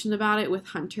conversation about it with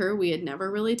Hunter. We had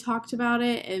never really talked about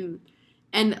it,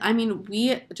 and I mean,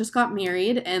 we just got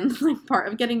married, and like part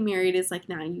of getting married is like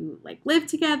now you like live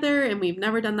together, and we've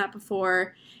never done that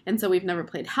before, and so we've never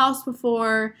played house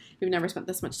before, we've never spent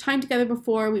this much time together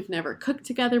before, we've never cooked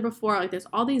together before. Like there's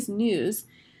all these news,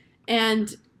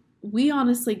 and we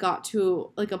honestly got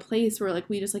to like a place where like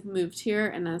we just like moved here,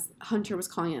 and as Hunter was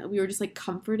calling it, we were just like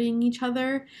comforting each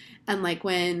other. And like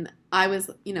when I was,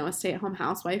 a stay-at-home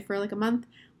housewife for like a month,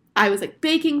 I was like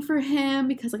baking for him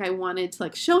because like I wanted to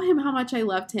like show him how much I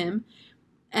loved him.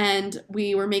 And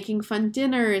we were making fun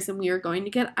dinners, and we were going to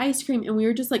get ice cream, and we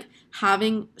were just like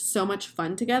having so much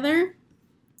fun together.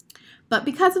 But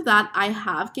because of that, I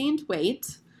have gained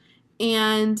weight,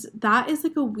 and that is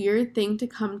like a weird thing to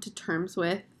come to terms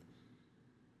with.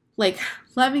 Like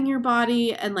loving your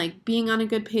body and like being on a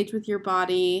good page with your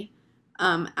body,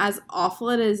 as awful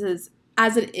it is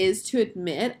as it is to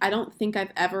admit, I don't think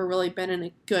I've ever really been in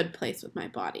a good place with my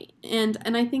body. And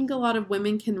I think a lot of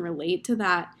women can relate to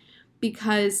that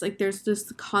because like there's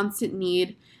this constant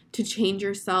need to change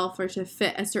yourself or to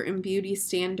fit a certain beauty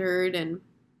standard, and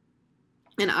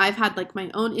I've had like my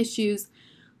own issues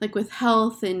like with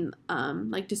health and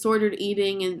like disordered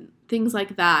eating and things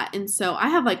like that. And so I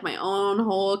have like my own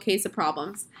whole case of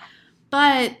problems.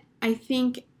 But I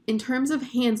think in terms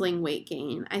of handling weight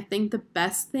gain, I think the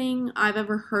best thing I've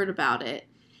ever heard about it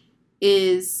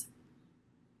is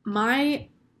my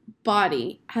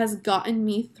body has gotten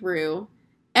me through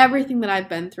everything that I've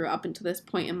been through up until this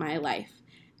point in my life.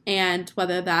 And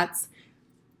whether that's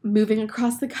moving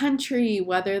across the country,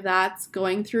 whether that's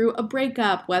going through a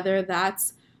breakup, whether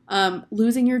that's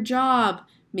losing your job,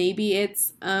 maybe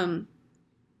it's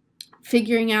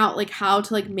figuring out like how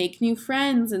to like make new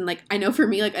friends. And like I know for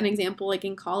me, like an example, like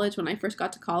in college, when I first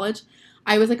got to college,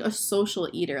 I was like a social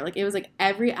eater. Like it was like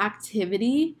every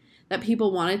activity that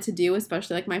people wanted to do,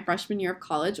 especially like my freshman year of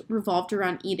college, revolved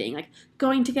around eating, like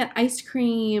going to get ice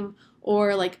cream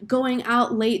or like going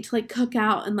out late to like cook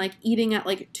out and like eating at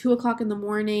like 2:00 in the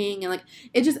morning. And like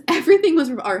it just, everything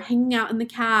was, or hanging out in the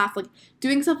caf, like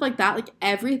doing stuff like that. Like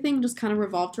everything just kind of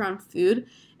revolved around food.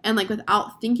 And like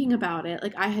without thinking about it,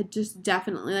 like I had just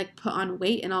definitely like put on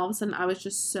weight, and all of a sudden I was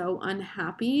just so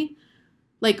unhappy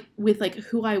like with like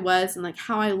who I was and like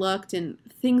how I looked and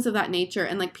things of that nature.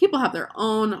 And like people have their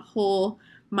own whole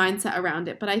mindset around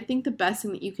it. But I think the best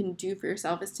thing that you can do for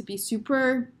yourself is to be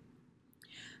super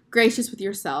gracious with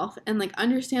yourself and like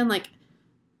understand like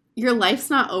your life's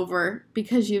not over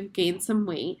because you've gained some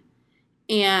weight,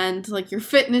 and like your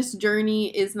fitness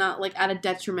journey is not like at a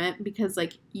detriment because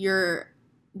like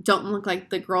don't look like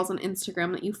the girls on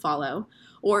Instagram that you follow,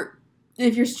 or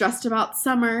if you're stressed about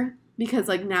summer because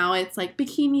like now it's like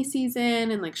bikini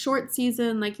season and like short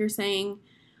season like you're saying,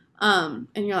 and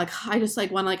you're like, I just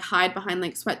like want to like hide behind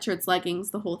like sweatshirts,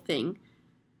 leggings, the whole thing.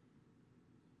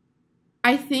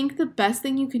 I think the best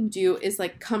thing you can do is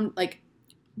like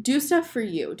do stuff for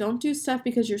you. Don't do stuff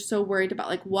because you're so worried about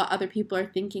like what other people are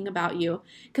thinking about you.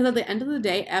 Because at the end of the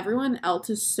day, everyone else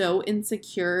is so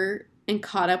insecure and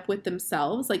caught up with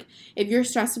themselves. Like if you're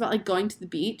stressed about like going to the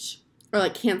beach or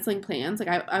like canceling plans, like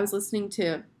I was listening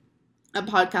to a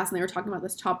podcast and they were talking about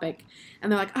this topic and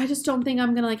they're like, I just don't think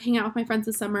I'm going to like hang out with my friends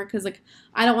this summer because like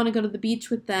I don't want to go to the beach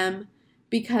with them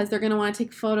because they're going to want to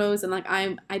take photos and like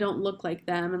I don't look like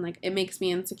them and like it makes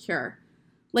me insecure.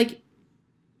 Like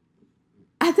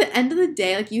at the end of the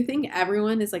day, like you think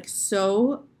everyone is like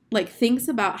so like thinks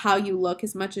about how you look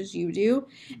as much as you do,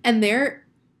 and they're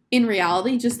in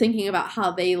reality just thinking about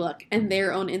how they look and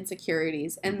their own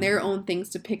insecurities and their own things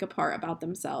to pick apart about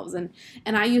themselves. And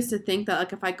I used to think that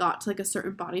like if I got to like a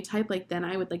certain body type, like then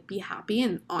I would like be happy.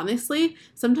 And honestly,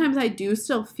 sometimes I do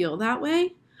still feel that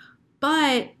way.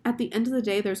 But at the end of the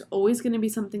day, there's always going to be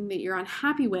something that you're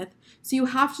unhappy with. So you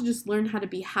have to just learn how to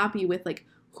be happy with like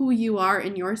who you are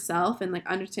in yourself and like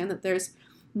understand that there's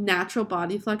natural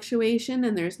body fluctuation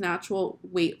and there's natural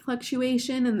weight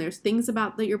fluctuation and there's things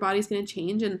about that your body's going to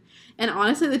change. And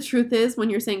honestly, the truth is when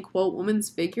you're saying quote woman's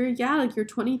figure, yeah, like you're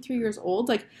 23 years old,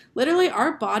 like literally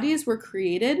our bodies were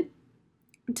created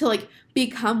to like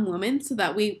become women so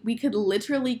that we could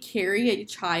literally carry a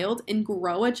child and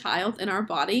grow a child in our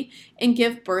body and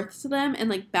give birth to them and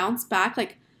like bounce back.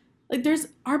 Like there's,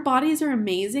 our bodies are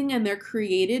amazing and they're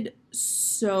created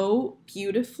so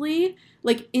beautifully,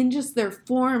 like in just their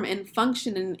form and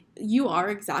function, and you are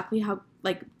exactly how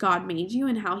like God made you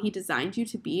and how he designed you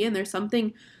to be, and there's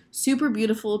something super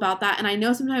beautiful about that. And I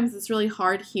know sometimes it's really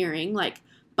hard hearing like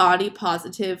body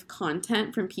positive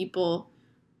content from people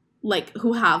like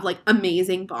who have like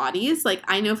amazing bodies. Like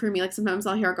I know for me, like sometimes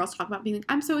I'll hear girls talk about being like,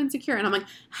 I'm so insecure, and I'm like,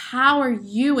 how are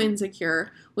you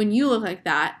insecure when you look like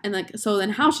that? And like, so then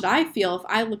how should I feel if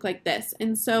I look like this?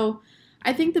 And so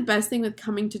I think the best thing with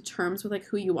coming to terms with like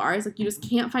who you are is like you just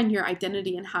can't find your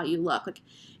identity in how you look. Like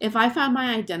if I found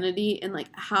my identity in like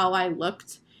how I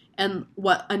looked and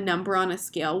what a number on a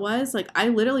scale was, like I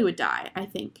literally would die, I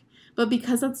think. But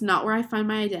because that's not where I find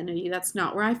my identity, that's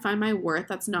not where I find my worth,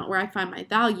 that's not where I find my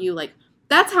value, like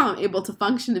that's how I'm able to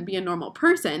function and be a normal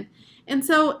person. And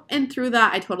so, and through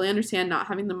that, I totally understand not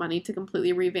having the money to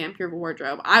completely revamp your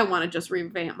wardrobe. I want to just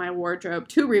revamp my wardrobe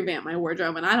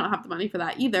and I don't have the money for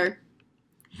that either.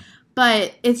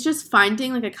 But it's just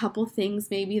finding like a couple things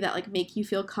maybe that like make you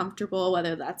feel comfortable,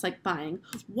 whether that's like buying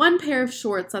one pair of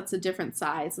shorts that's a different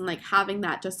size and like having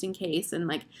that just in case, and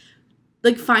like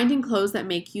finding clothes that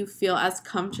make you feel as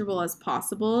comfortable as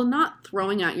possible, not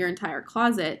throwing out your entire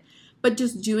closet, but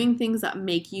just doing things that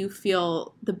make you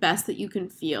feel the best that you can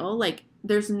feel. Like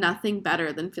there's nothing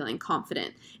better than feeling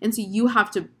confident. And so you have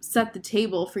to set the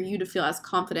table for you to feel as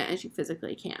confident as you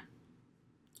physically can.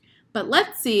 But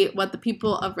let's see what the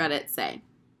people of Reddit say.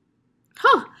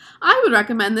 I would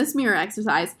recommend this mirror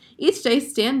exercise. Each day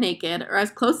stand naked or as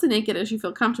close to naked as you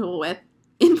feel comfortable with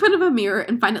in front of a mirror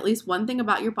and find at least one thing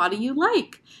about your body you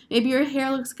like. Maybe your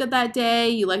hair looks good that day,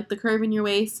 you like the curve in your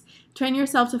waist. Train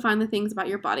yourself to find the things about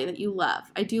your body that you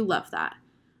love. I do love that.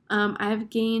 I have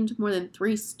gained more than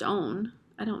 3 stone.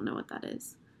 I don't know what that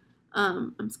is.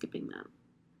 I'm skipping that.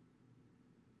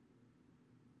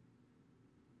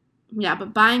 Yeah,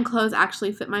 but buying clothes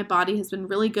actually fit my body has been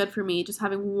really good for me. Just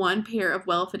having one pair of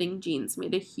well-fitting jeans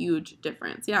made a huge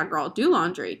difference. Yeah, girl, do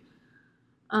laundry.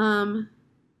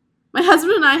 My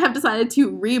husband and I have decided to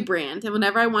rebrand, and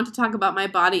whenever I want to talk about my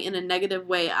body in a negative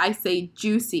way, I say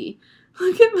juicy.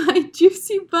 Look at my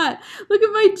juicy butt. Look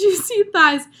at my juicy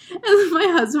thighs. And then my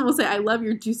husband will say, I love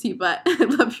your juicy butt. I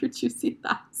love your juicy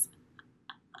thighs.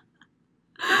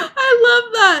 I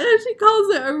love that. And she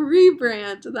calls it a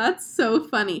rebrand. That's so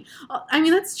funny. I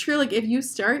mean, that's true. Like, if you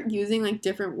start using, like,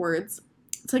 different words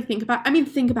to, like, think about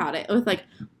it with, like,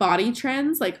 body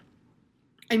trends. Like,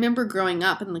 I remember growing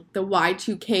up and, like, the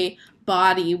Y2K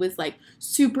body was, like,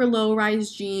 super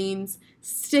low-rise jeans,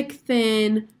 stick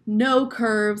thin, no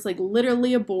curves, like,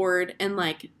 literally a board. And,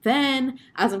 like, then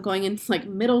as I'm going into, like,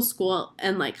 middle school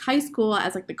and, like, high school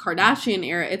as, like, the Kardashian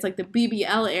era, it's, like, the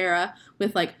BBL era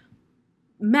with, like,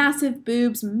 massive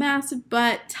boobs, massive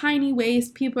butt, tiny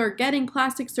waist. People are getting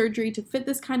plastic surgery to fit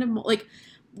this kind of like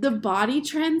the body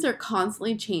trends are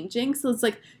constantly changing. So it's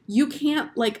like you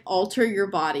can't like alter your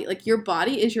body. Like your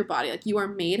body is your body. Like you are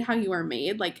made how you are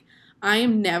made. Like I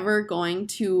am never going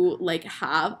to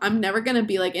I'm never going to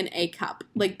be like an A cup.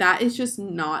 Like that is just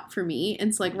not for me.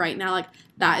 And so like right now, like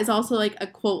that is also like a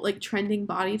quote, like trending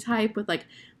body type with like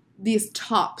these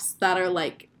tops that are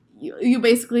like, you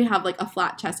basically have like a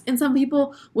flat chest. And some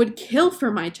people would kill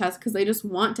for my chest because they just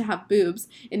want to have boobs.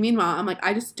 And meanwhile, I'm like,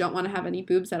 I just don't want to have any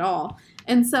boobs at all.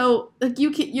 And so like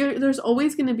there's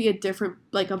always going to be a different,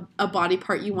 like a body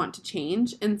part you want to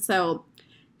change. And so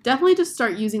definitely just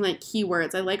start using like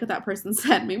keywords. I like what that person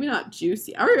said. Maybe not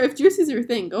juicy. Or if juicy is your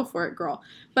thing, go for it, girl.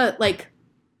 But like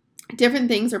different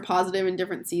things are positive in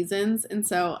different seasons. And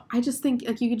so I just think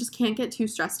like you just can't get too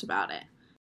stressed about it.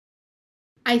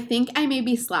 I think I may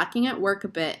be slacking at work a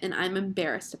bit and I'm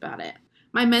embarrassed about it.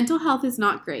 My mental health is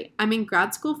not great. I'm in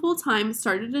grad school full-time,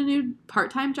 started a new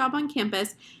part-time job on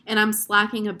campus, and I'm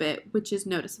slacking a bit, which is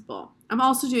noticeable. I'm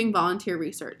also doing volunteer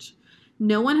research.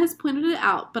 No one has pointed it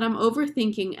out, but I'm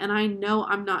overthinking and I know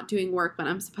I'm not doing work when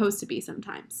I'm supposed to be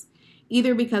sometimes.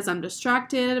 Either because I'm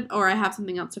distracted or I have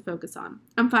something else to focus on.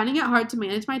 I'm finding it hard to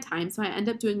manage my time, so I end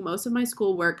up doing most of my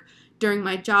schoolwork during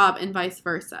my job and vice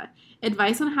versa.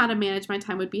 Advice on how to manage my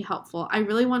time would be helpful. I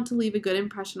really want to leave a good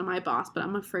impression on my boss, but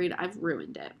I'm afraid I've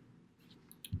ruined it.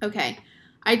 Okay,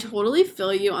 I totally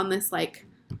feel you on this, like,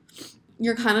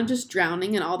 you're kind of just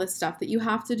drowning in all this stuff that you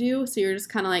have to do, so you're just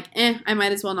kind of like, I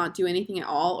might as well not do anything at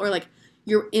all, or like,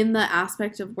 you're in the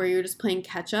aspect of where you're just playing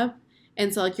catch up,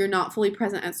 and so like, you're not fully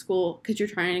present at school because you're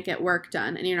trying to get work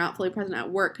done, and you're not fully present at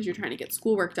work because you're trying to get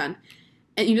schoolwork done,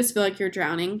 and you just feel like you're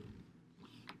drowning.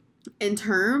 In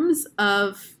terms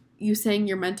of you saying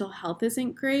your mental health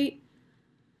isn't great,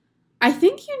 I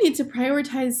think you need to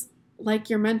prioritize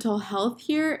like your mental health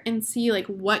here and see like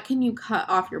what can you cut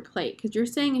off your plate, because you're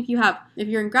saying if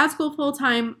you're in grad school full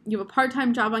time, you have a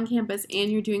part-time job on campus,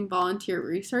 and you're doing volunteer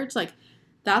research, like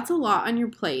that's a lot on your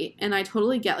plate. And I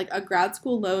totally get like a grad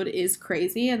school load is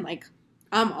crazy, and like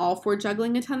I'm all for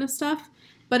juggling a ton of stuff,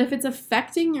 but if it's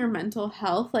affecting your mental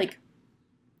health, like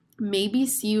maybe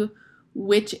see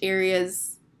which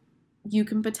areas you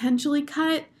can potentially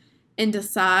cut and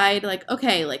decide like,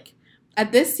 okay, like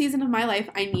at this season of my life,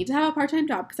 I need to have a part-time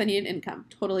job because I need an income.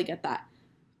 Totally get that.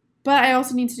 But I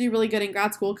also need to do really good in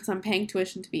grad school because I'm paying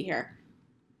tuition to be here.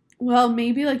 Well,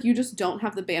 maybe like you just don't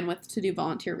have the bandwidth to do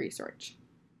volunteer research.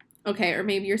 Okay, or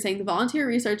maybe you're saying the volunteer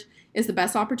research is the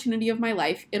best opportunity of my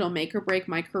life. It'll make or break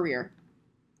my career.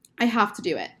 I have to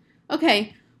do it.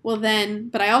 Okay, well then,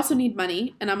 but I also need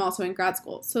money and I'm also in grad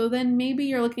school. So then maybe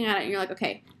you're looking at it and you're like,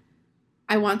 okay,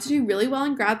 I want to do really well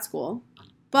in grad school,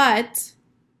 but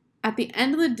at the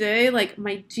end of the day, like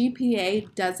my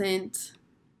GPA doesn't,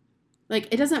 like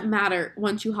it doesn't matter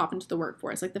once you hop into the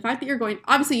workforce. Like the fact that you're going,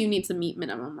 obviously you need to meet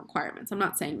minimum requirements. I'm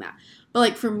not saying that. But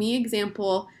like for me,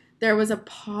 example, there was a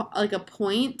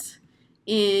point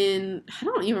in, I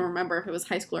don't even remember if it was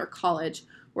high school or college,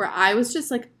 where I was just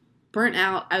like burnt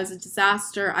out. I was a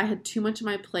disaster. I had too much on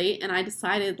my plate, and I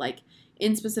decided like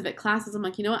in specific classes, I'm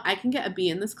like, you know what? I can get a B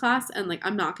in this class and like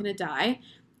I'm not going to die.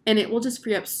 And it will just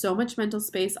free up so much mental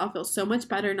space. I'll feel so much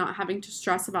better not having to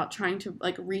stress about trying to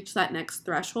like reach that next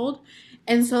threshold,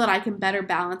 and so that I can better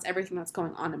balance everything that's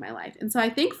going on in my life. And so I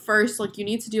think first, like you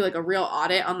need to do like a real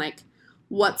audit on like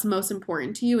what's most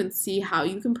important to you and see how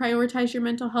you can prioritize your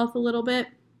mental health a little bit,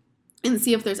 and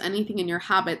see if there's anything in your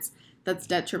habits that's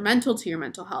detrimental to your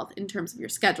mental health in terms of your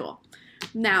schedule.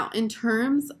 Now, in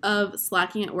terms of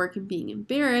slacking at work and being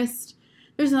embarrassed,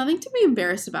 there's nothing to be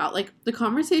embarrassed about. Like the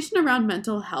conversation around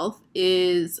mental health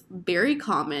is very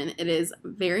common. It is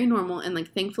very normal. And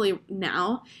like, thankfully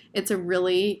now it's a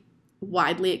really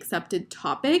widely accepted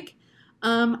topic.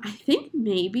 I think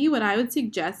maybe what I would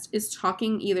suggest is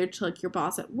talking either to like your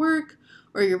boss at work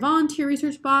or your volunteer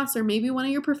research boss, or maybe one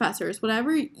of your professors,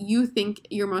 whatever you think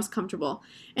you're most comfortable,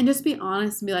 and just be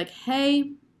honest and be like,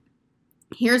 hey,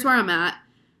 here's where I'm at.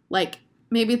 Like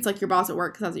maybe it's like your boss at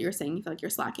work, because that's what you're saying. You feel like you're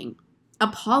slacking.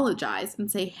 Apologize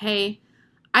and say, hey,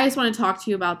 I just want to talk to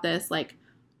you about this. Like,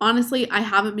 honestly, I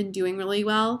haven't been doing really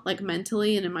well, like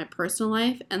mentally and in my personal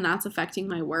life, and that's affecting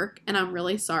my work. And I'm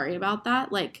really sorry about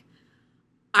that. Like,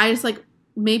 I just like,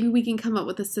 maybe we can come up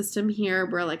with a system here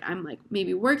where like, I'm like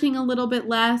maybe working a little bit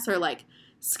less, or like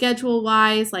schedule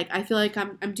wise, like I feel like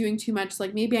I'm doing too much.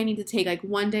 Like maybe I need to take like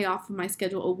one day off of my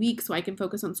schedule a week so I can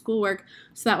focus on schoolwork,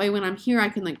 so that way when I'm here I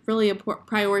can like really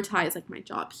prioritize like my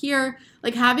job here.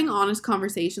 Like having honest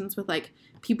conversations with like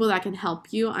people that can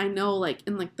help you. I know like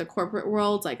in like the corporate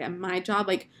world, like at my job,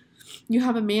 like you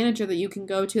have a manager that you can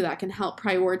go to that can help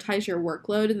prioritize your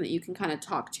workload and that you can kind of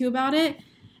talk to about it.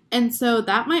 And so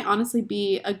that might honestly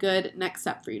be a good next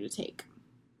step for you to take.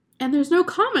 And there's no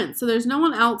comments, so there's no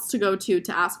one else to go to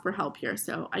ask for help here.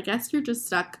 So I guess you're just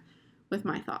stuck with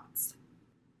my thoughts.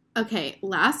 Okay,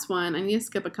 last one. I need to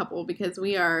skip a couple because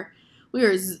we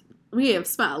have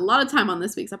spent a lot of time on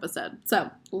this week's episode.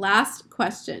 So last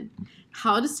question.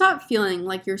 How to stop feeling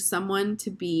like you're someone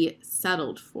to be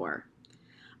settled for.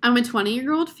 I'm a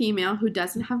 20-year-old female who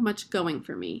doesn't have much going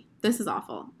for me. This is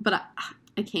awful, but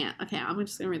I can't. Okay, I'm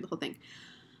just going to read the whole thing.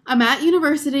 I'm at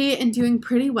university and doing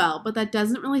pretty well, but that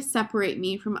doesn't really separate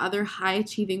me from other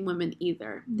high-achieving women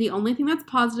either. The only thing that's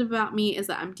positive about me is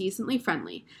that I'm decently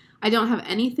friendly. I don't have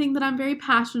anything that I'm very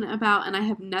passionate about, and I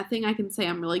have nothing I can say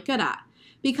I'm really good at.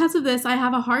 Because of this, I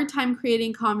have a hard time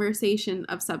creating conversation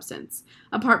of substance.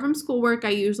 Apart from schoolwork, I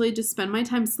usually just spend my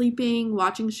time sleeping,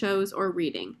 watching shows, or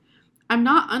reading. I'm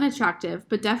not unattractive,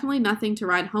 but definitely nothing to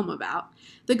write home about.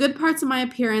 The good parts of my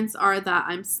appearance are that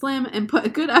I'm slim and put a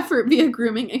good effort via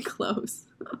grooming and clothes.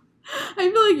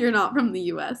 I feel like you're not from the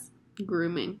US.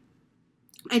 Grooming.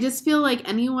 I just feel like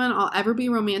anyone I'll ever be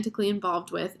romantically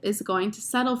involved with is going to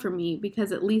settle for me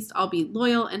because at least I'll be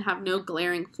loyal and have no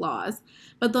glaring flaws,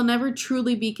 but they'll never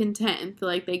truly be content and feel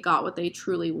like they got what they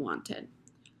truly wanted.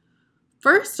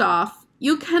 First off,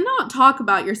 you cannot talk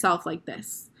about yourself like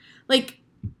this. Like,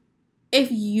 if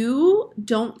you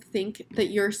don't think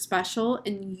that you're special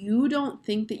and you don't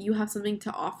think that you have something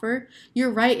to offer,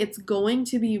 you're right, it's going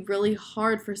to be really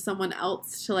hard for someone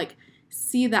else to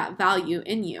see that value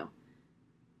in you.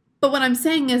 But what I'm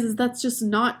saying is that's just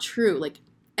not true. Like,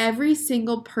 every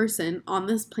single person on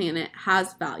this planet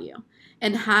has value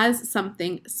and has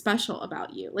something special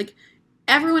about you. Like,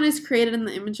 everyone is created in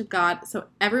the image of God, so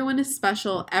everyone is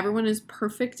special. Everyone is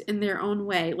perfect in their own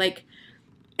way.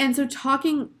 And so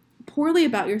talking poorly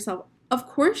about yourself, of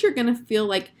course you're going to feel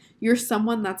like you're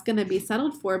someone that's going to be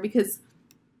settled for because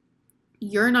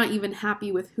you're not even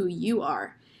happy with who you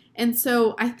are. And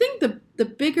so I think the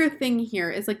bigger thing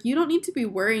here is you don't need to be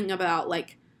worrying about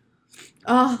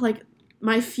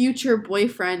my future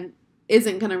boyfriend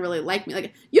isn't going to really like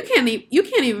me. You can't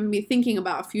even be thinking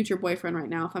about a future boyfriend right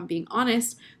now, if I'm being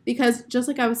honest, because just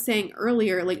like I was saying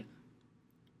earlier,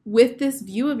 with this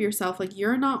view of yourself,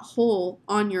 you're not whole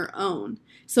on your own.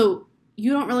 So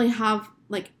you don't really have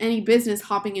any business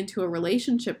hopping into a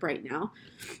relationship right now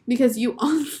because you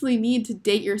honestly need to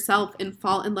date yourself and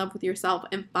fall in love with yourself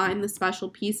and find the special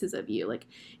pieces of you.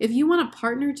 If you want a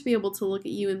partner to be able to look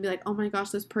at you and be like, oh my gosh,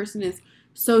 this person is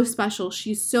so special.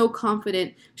 She's so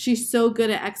confident. She's so good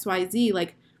at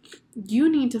XYZ. You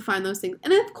need to find those things.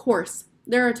 And of course,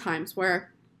 there are times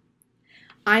where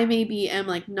I maybe am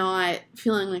not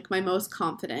feeling my most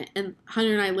confident. And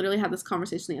Hunter and I literally had this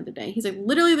conversation the other day. He's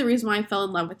literally the reason why I fell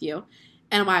in love with you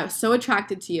and why I was so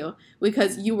attracted to you,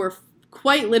 because you were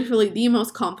quite literally the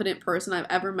most confident person I've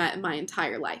ever met in my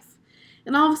entire life.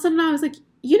 And all of a sudden I was like,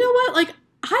 you know what?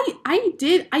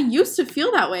 I used to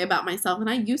feel that way about myself, and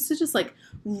I used to just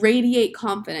radiate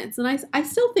confidence. And I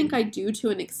still think I do to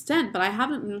an extent, but I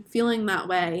haven't been feeling that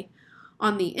way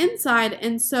on the inside.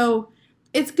 And so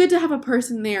it's good to have a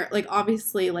person there,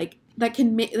 obviously, that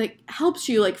can helps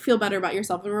you helps you feel better about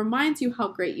yourself and reminds you how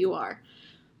great you are.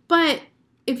 But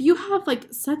if you have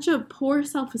such a poor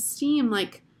self-esteem,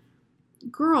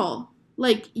 girl,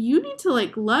 you need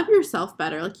to love yourself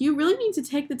better. You really need to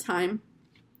take the time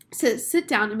to sit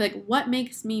down and be what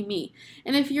makes me me?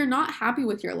 And if you're not happy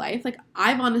with your life,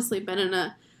 I've honestly been in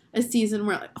a season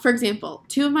where, for example,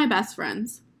 2 of my best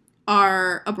friends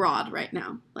are abroad right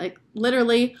now.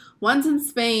 Literally, one's in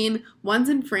Spain, one's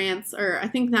in France, or I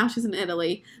think now she's in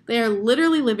Italy. They are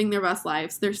literally living their best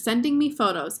lives. They're sending me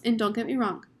photos, and don't get me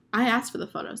wrong, I asked for the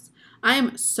photos. I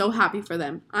am so happy for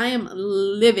them. I am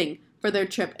living for their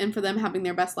trip and for them having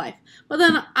their best life. But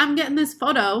then I'm getting this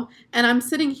photo, and I'm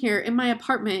sitting here in my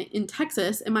apartment in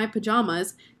Texas in my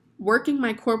pajamas, working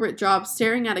my corporate job,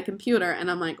 staring at a computer, and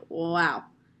I'm like, wow.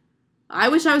 I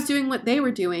wish I was doing what they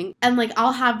were doing. And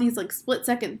I'll have these split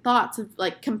second thoughts of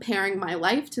comparing my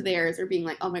life to theirs, or being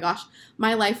oh my gosh,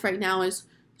 my life right now is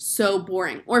so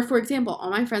boring. Or for example, all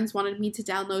my friends wanted me to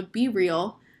download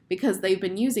BeReal because they've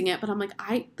been using it. But I'm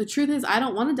the truth is I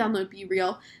don't want to download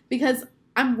BeReal because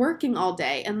I'm working all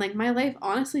day and my life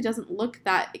honestly doesn't look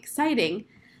that exciting.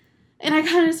 And I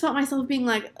kind of just felt myself being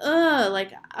I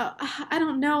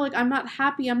don't know, I'm not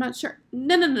happy, I'm not sure.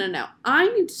 No. I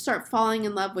need to start falling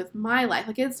in love with my life.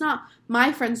 It's not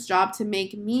my friend's job to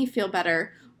make me feel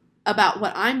better about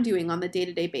what I'm doing on the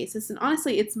day-to-day basis. And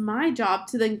honestly, it's my job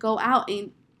to then go out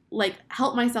and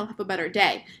help myself have a better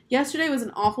day. Yesterday was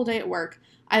an awful day at work.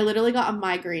 I literally got a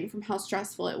migraine from how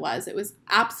stressful it was. It was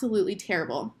absolutely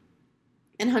terrible.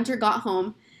 And Hunter got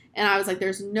home, and I was like,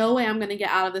 there's no way I'm going to get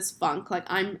out of this funk. Like,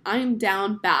 I'm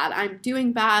down bad. I'm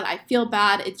doing bad. I feel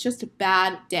bad. It's just a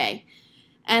bad day.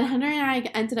 And Hunter and I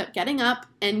ended up getting up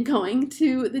and going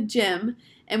to the gym,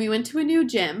 and we went to a new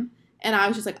gym, and I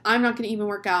was just like, I'm not going to even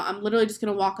work out. I'm literally just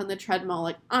going to walk on the treadmill.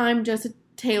 Like, I'm just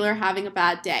Taylor having a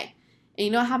bad day. And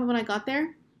you know what happened when I got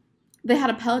there? They had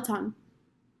a Peloton.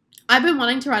 I've been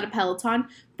wanting to ride a Peloton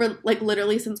for, like,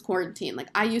 literally since quarantine. Like,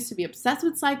 I used to be obsessed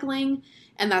with cycling,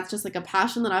 and that's just, like, a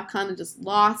passion that I've kind of just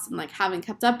lost and, like, haven't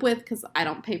kept up with because I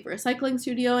don't pay for a cycling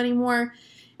studio anymore.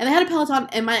 And they had a Peloton,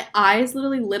 and my eyes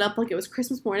literally lit up like it was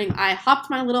Christmas morning. I hopped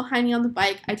my little hiney on the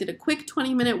bike. I did a quick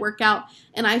 20-minute workout,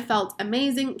 and I felt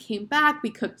amazing. Came back.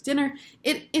 We cooked dinner.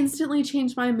 It instantly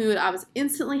changed my mood. I was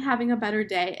instantly having a better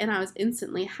day, and I was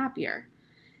instantly happier.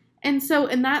 And so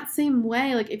in that same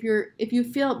way, like, if you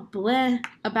feel bleh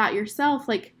about yourself,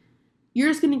 like, you're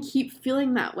just going to keep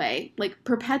feeling that way, like,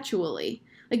 perpetually.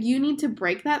 Like, you need to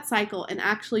break that cycle and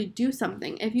actually do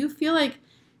something. If you feel like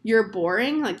you're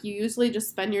boring, like, you usually just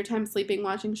spend your time sleeping,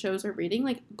 watching shows, or reading,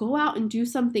 like, go out and do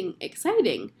something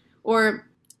exciting. Or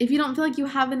if you don't feel like you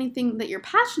have anything that you're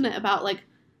passionate about, like,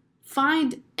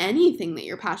 find anything that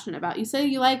you're passionate about. You say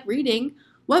you like reading.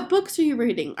 What books are you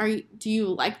reading? Do you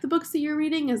like the books that you're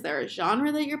reading? Is there a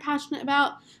genre that you're passionate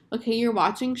about? Okay, you're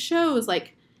watching shows.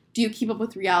 Like, do you keep up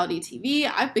with reality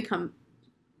TV? I've become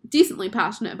decently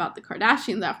passionate about the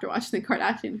Kardashians after watching the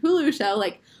Kardashian Hulu show.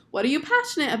 Like, what are you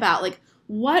passionate about? Like,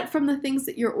 what from the things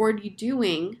that you're already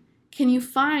doing can you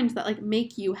find that, like,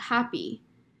 make you happy?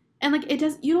 And, like,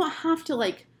 you don't have to,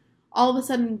 like, all of a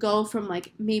sudden go from,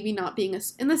 like, maybe not being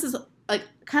and this is, like,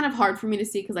 kind of hard for me to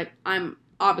see because, like, I'm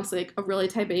obviously, like, a really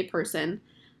type A person.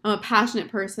 I'm a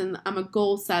passionate person. I'm a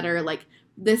goal setter. Like,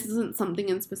 this isn't something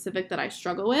in specific that I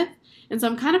struggle with. And so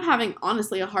I'm kind of having,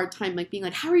 honestly, a hard time, like, being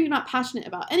like, how are you not passionate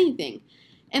about anything?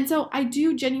 And so I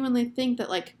do genuinely think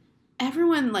that, like,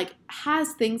 everyone, like,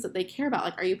 has things that they care about.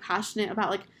 Like, are you passionate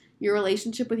about, like, your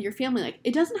relationship with your family? Like,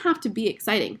 it doesn't have to be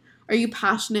exciting. Are you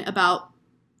passionate about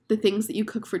the things that you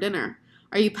cook for dinner?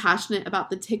 Are you passionate about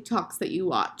the TikToks that you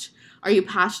watch? Are you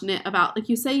passionate about, like,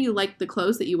 you say you like the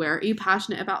clothes that you wear. Are you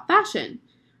passionate about fashion?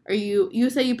 Are you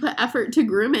say you put effort to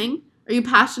grooming. Are you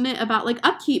passionate about, like,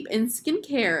 upkeep and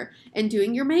skincare and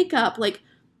doing your makeup? Like,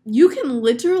 you can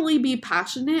literally be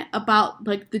passionate about,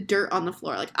 like, the dirt on the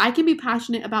floor. Like, I can be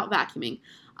passionate about vacuuming.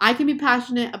 I can be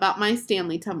passionate about my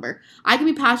Stanley tumbler. I can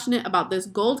be passionate about this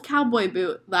gold cowboy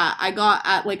boot that I got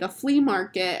at, like, a flea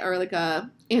market or, like, a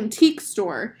antique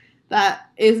store that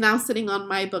is now sitting on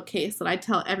my bookcase that I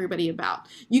tell everybody about.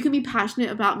 You can be passionate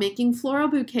about making floral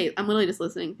bouquets. I'm literally just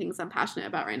listening to things I'm passionate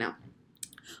about right now.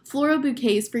 Floral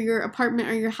bouquets for your apartment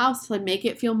or your house to, like, make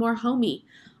it feel more homey.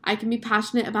 I can be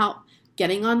passionate about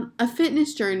getting on a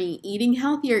fitness journey, eating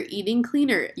healthier, eating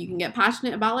cleaner. You can get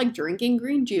passionate about, like, drinking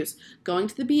green juice, going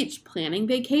to the beach, planning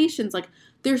vacations. Like,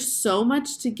 there's so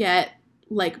much to get,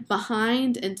 like,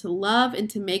 behind and to love and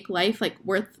to make life, like,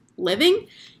 worth living.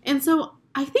 And so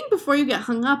I think before you get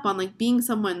hung up on, like, being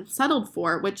someone settled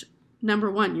for, which,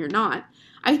 number one, you're not,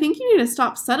 I think you need to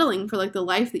stop settling for, like, the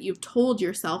life that you've told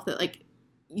yourself that, like,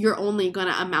 you're only going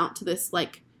to amount to this,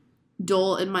 like,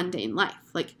 dull and mundane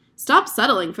life. Like, stop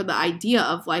settling for the idea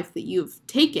of life that you've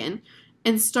taken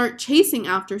and start chasing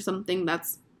after something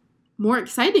that's more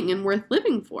exciting and worth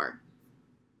living for.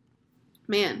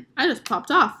 Man, I just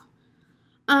popped off.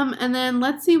 And then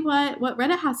let's see what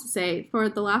Reddit has to say for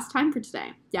the last time for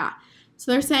today. Yeah.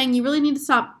 So they're saying you really need to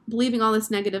stop believing all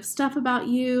this negative stuff about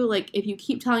you. Like, if you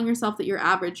keep telling yourself that you're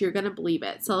average, you're going to believe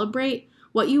it. Celebrate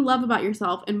what you love about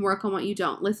yourself and work on what you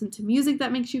don't. Listen to music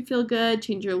that makes you feel good.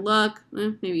 Change your look.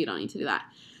 Maybe you don't need to do that.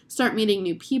 Start meeting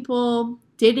new people.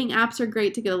 Dating apps are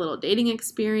great to get a little dating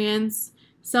experience.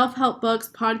 Self-help books,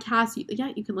 podcasts.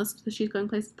 Yeah, you can listen to the She's Going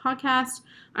Places podcast.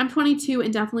 I'm 22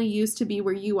 and definitely used to be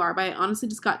where you are, but I honestly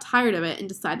just got tired of it and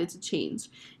decided to change.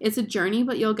 It's a journey,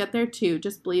 but you'll get there too.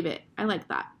 Just believe it. I like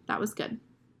that. That was good.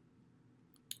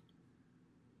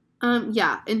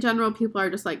 Yeah, in general, people are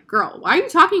just like, girl, why are you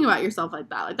talking about yourself like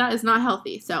that? Like, that is not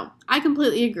healthy. So I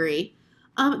completely agree.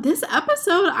 This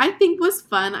episode, I think, was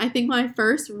fun. I think my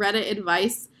first Reddit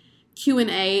advice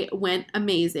Q&A went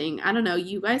amazing. I don't know.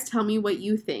 You guys tell me what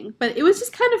you think. But it was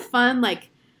just kind of fun, like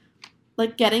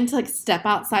getting to, like, step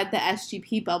outside the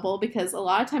SGP bubble, because a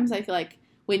lot of times I feel like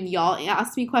when y'all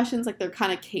ask me questions, like, they're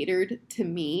kind of catered to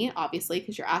me, obviously,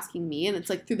 because you're asking me. And it's,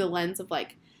 like, through the lens of,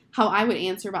 like, how I would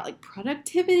answer about, like,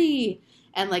 productivity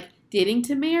and, like, dating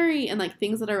to marry and, like,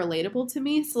 things that are relatable to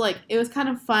me. So, like, it was kind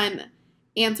of fun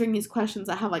answering these questions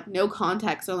that have, like, no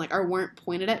context or, like, or weren't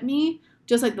pointed at me,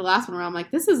 just like the last one where I'm like,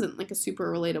 this isn't like a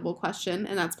super relatable question,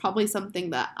 and that's probably something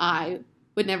that I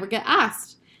would never get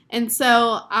asked. And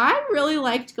so I really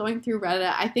liked going through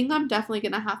Reddit. I think I'm definitely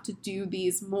going to have to do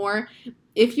these more.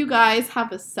 If you guys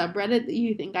have a subreddit that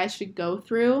you think I should go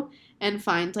through and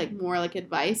find like more like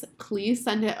advice, please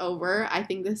send it over. I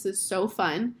think this is so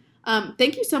fun.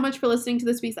 Thank you so much for listening to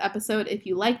this week's episode. If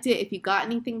you liked it, if you got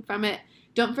anything from it,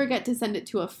 don't forget to send it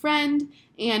to a friend,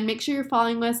 and make sure you're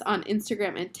following us on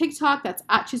Instagram and TikTok. That's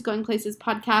at She's Going Places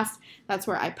Podcast. That's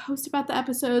where I post about the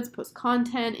episodes, post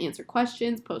content, answer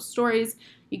questions, post stories.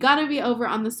 You gotta be over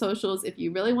on the socials if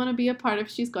you really want to be a part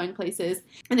of She's Going Places.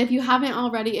 And if you haven't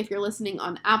already, if you're listening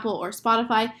on Apple or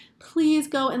Spotify, please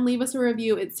go and leave us a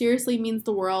review. It seriously means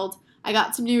the world. I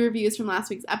got some new reviews from last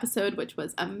week's episode, which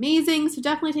was amazing, so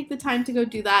definitely take the time to go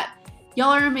do that. Y'all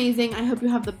are amazing. I hope you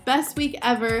have the best week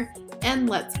ever, and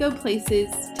let's go places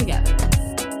together.